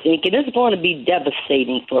instinct, and it's going to be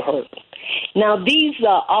devastating for her. Now, these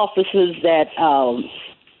officers that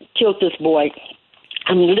killed this boy,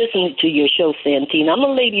 I'm listening to your show, Santine. I'm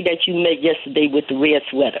a lady that you met yesterday with the red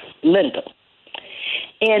sweater, Linda.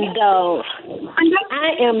 And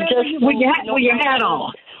I am just... With your hat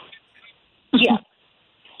on. Yeah.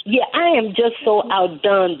 Yeah, I am just so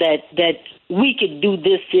outdone that we could do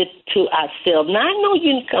this to ourselves. Now, I know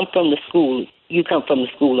you come from the school. You come from the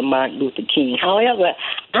school of Martin Luther King. However,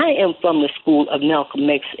 I am from the school of Malcolm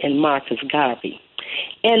X and Marcus Garvey.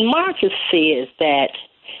 And Marcus says that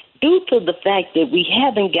due to the fact that we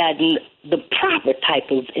haven't gotten the proper type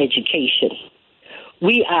of education,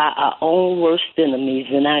 we are our own worst enemies.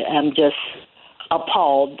 And I'm just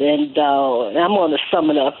appalled. And I'm going to sum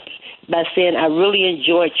it up by saying I really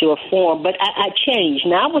enjoyed your forum, but I changed.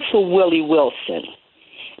 Now, I was for Willie Wilson.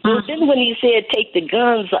 And then when he said take the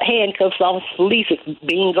guns, handcuffs off police,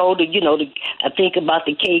 bingo, I think about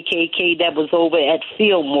the KKK that was over at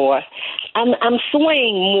Fillmore. I'm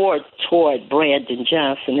swaying more toward Brandon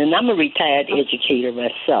Johnson, and I'm a retired educator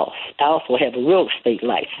myself. I also have a real estate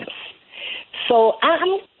license. So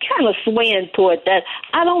I'm kind of swaying toward that.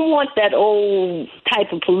 I don't want that old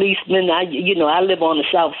type of policeman. I live on the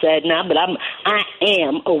south side now, but I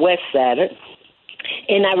am a west sider.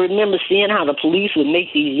 And I remember seeing how the police would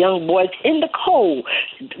make these young boys in the cold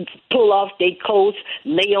pull off their coats,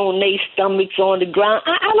 lay on their stomachs on the ground.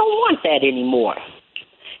 I don't want that anymore.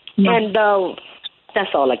 No. And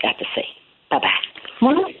that's all I got to say. Bye-bye.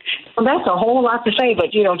 Well, that's a whole lot to say,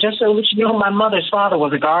 but, just so that you know, my mother's father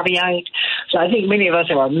was a Garveyite, so I think many of us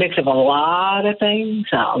are a mix of a lot of things.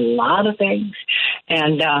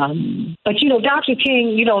 And, but, Dr.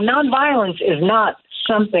 King, nonviolence is not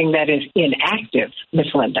something that is inactive, Miss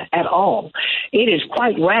Linda, at all. It is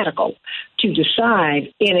quite radical to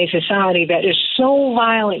decide in a society that is so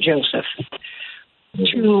violent, Joseph,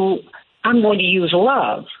 I'm going to use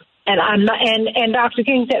love. And I'm not, and Dr.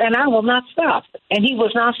 King said, and I will not stop. And he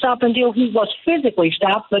was not stopped until he was physically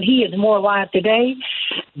stopped, but he is more alive today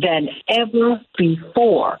than ever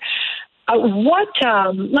before.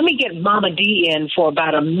 Let me get Mama D in for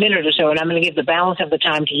about a minute or so, and I'm going to give the balance of the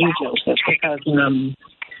time to you, Joseph, because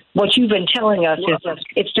what you've been telling us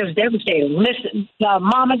it's just devastating. Miss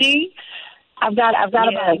Mama D, I've got about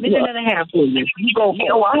a minute and a half for you. You go for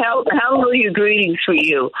it. Hallelujah greetings for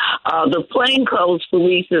you. The plainclothes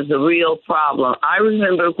police is a real problem. I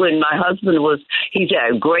remember when my husband he's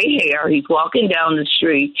had gray hair, he's walking down the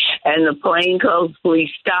street, and the plainclothes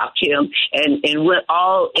police stopped him and went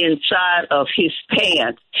all inside of his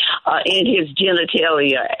pants, in his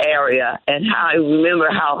genitalia area, and I remember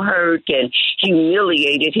how hurt and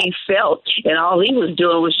humiliated he felt, and all he was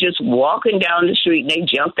doing was just walking down the street, and they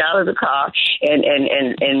jumped out of the car and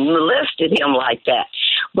molested him like that.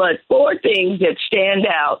 But four things that stand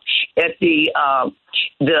out at the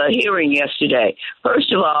hearing yesterday.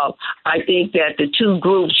 First of all, I think that the two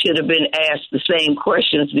groups should have been asked the same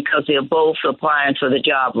questions because they're both applying for the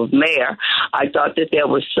job of mayor. I thought that there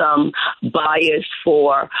was some bias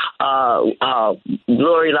for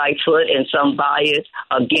Lori Lightfoot and some bias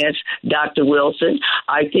against Dr. Wilson.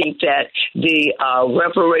 I think that the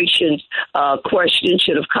reparations question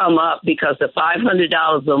should have come up because the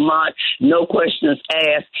 $500 a month, no questions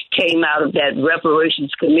asked, came out of that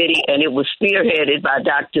reparations committee, and it was spearheaded by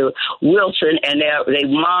Dr. Wilson, and they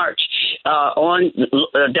marched on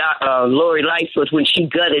Lori Lightfoot when she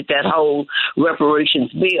gutted that whole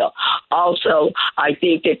reparations bill. Also, I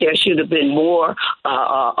think that there should have been more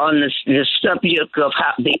on the subject of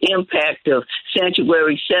how the impact of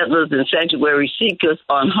sanctuary settlers and sanctuary seekers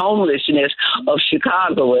on homelessness of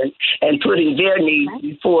Chicagoans and putting their needs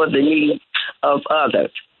before the needs of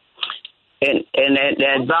others. And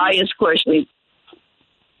that bias question,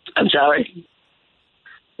 I'm sorry.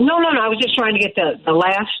 No. I was just trying to get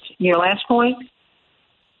your last point.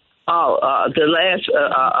 The last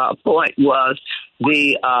point was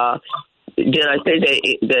did I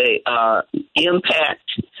say the impact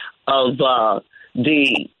of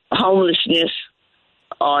the homelessness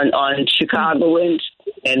on Chicagoans,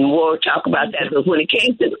 and more talk about that. But when it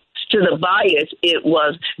came to the bias, it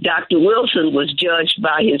was Dr. Wilson was judged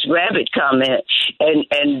by his rabbit comment,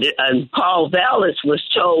 and Paul Vallis was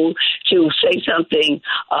told to say something,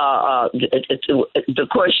 the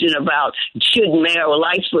question about should Mayor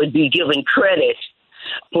Lightfoot be given credit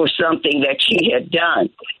for something that she had done.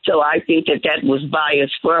 So I think that was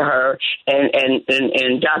bias for her,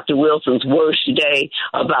 and Dr. Wilson's words today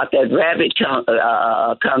about that rabbit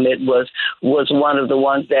comment was one of the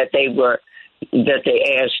ones that they were that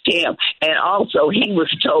they asked him. And also he was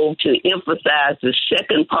told to emphasize the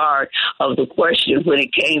second part of the question when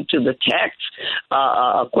it came to the tax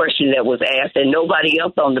question that was asked, and nobody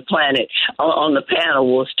else on the panel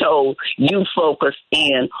was told, you focus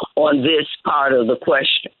in on this part of the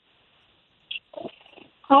question.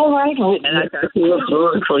 All right. And I thought you were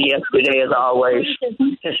beautiful yesterday, as always.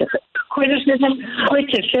 Criticism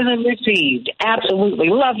received. Absolutely.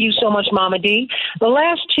 Love you so much, Mama D. The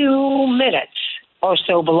last 2 minutes or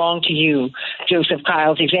so belong to you, Joseph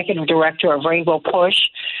Kiles, Executive Director of Rainbow Push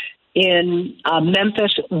in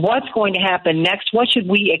Memphis. What's going to happen next? What should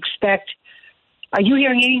we expect? Are you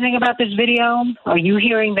hearing anything about this video? Are you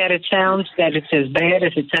hearing that it's as bad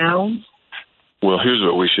as it sounds? Well, here's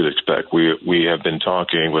what we should expect. We have been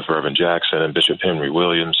talking with Reverend Jackson and Bishop Henry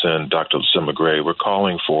Williamson, Dr. Lucinda Gray. We're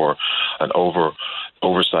calling for an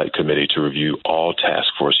oversight committee to review all task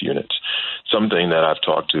force units, something that I've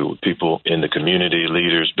talked to people in the community,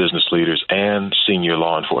 leaders, business leaders, and senior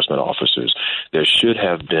law enforcement officers. There should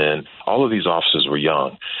have been, all of these officers were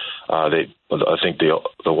young. I think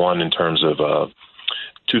the one in terms of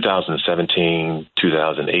 2017,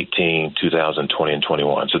 2018, 2020, and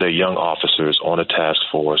 21. So they're young officers on a task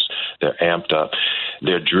force. They're amped up.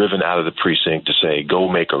 They're driven out of the precinct to say, go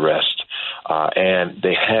make arrest. And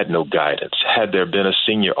they had no guidance. Had there been a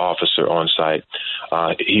senior officer on site,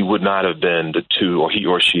 he would not have been the two, or he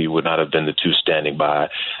or she would not have been the two standing by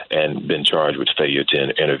and been charged with failure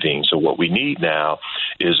to intervene. So what we need now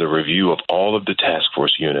is a review of all of the task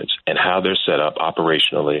force units and how they're set up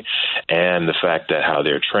operationally, and the fact that how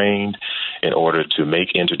they're trained in order to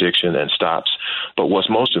make interdiction and stops. But what's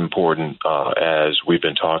most important, as we've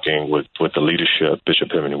been talking with the leadership,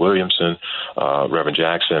 Bishop Henry Williamson, Reverend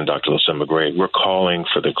Jackson, Dr. Lucinda Gray, we're calling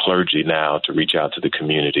for the clergy now to reach out to the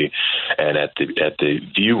community, and at the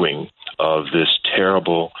viewing of this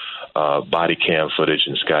terrible body cam footage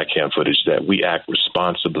and sky cam footage, that we act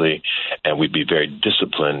responsibly and we be very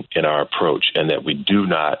disciplined in our approach, and that we do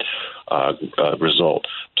not result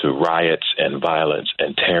to riots and violence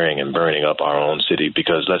and tearing and burning up our own city.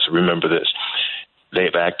 Because let's remember this,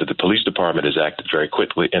 the police department has acted very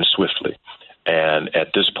quickly and swiftly. And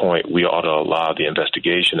at this point, we ought to allow the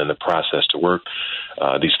investigation and the process to work.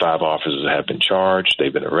 These 5 officers have been charged.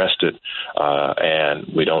 They've been arrested. And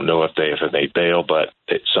we don't know if they have made bail, but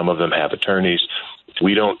some of them have attorneys.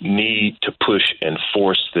 We don't need to push and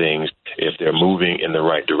force things if they're moving in the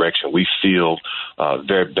right direction. We feel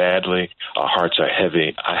very badly. Our hearts are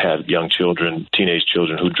heavy. I have young children, teenage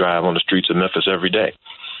children, who drive on the streets of Memphis every day.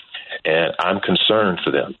 And I'm concerned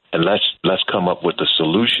for them. And let's come up with the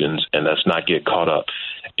solutions, and let's not get caught up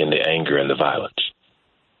in the anger and the violence.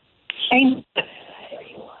 And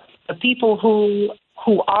the people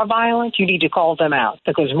who are violent, you need to call them out,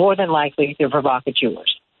 because more than likely they're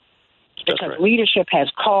provocateurs. That's because right. Leadership has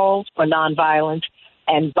called for nonviolence,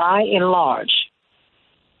 and by and large,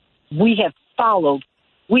 we have followed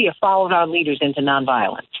our leaders into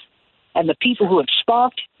nonviolence. And the people who have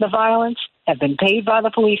sparked the violence have been paid by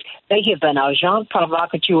the police. They have been agent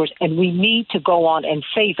provocateurs, and we need to go on and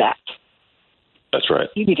say that. That's right.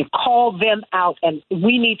 You need to call them out, and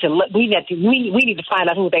we need to find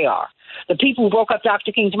out who they are. The people who broke up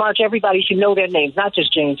Dr. King's March, everybody should know their names, not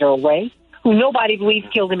just James Earl Ray, who nobody believes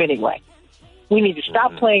killed him anyway. We need to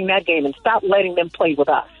stop playing that game and stop letting them play with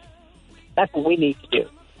us. That's what we need to do.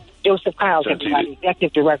 Joseph Kiles, everybody,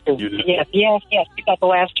 Executive Director. Yes. You got the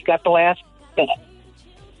last.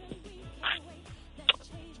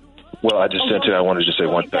 Well, I just sent it. I wanted to say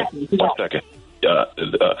one second.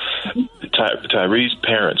 Tyree's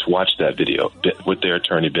parents watched that video with their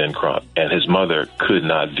attorney, Ben Crump, and his mother could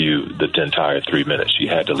not view the entire 3 minutes. She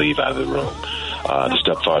had to leave out of the room. The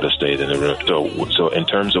stepfather stayed in the room. So in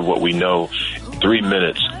terms of what we know, 3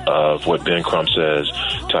 minutes of what Ben Crump says,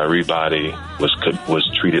 Tyree's body was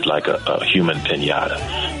treated like a human pinata.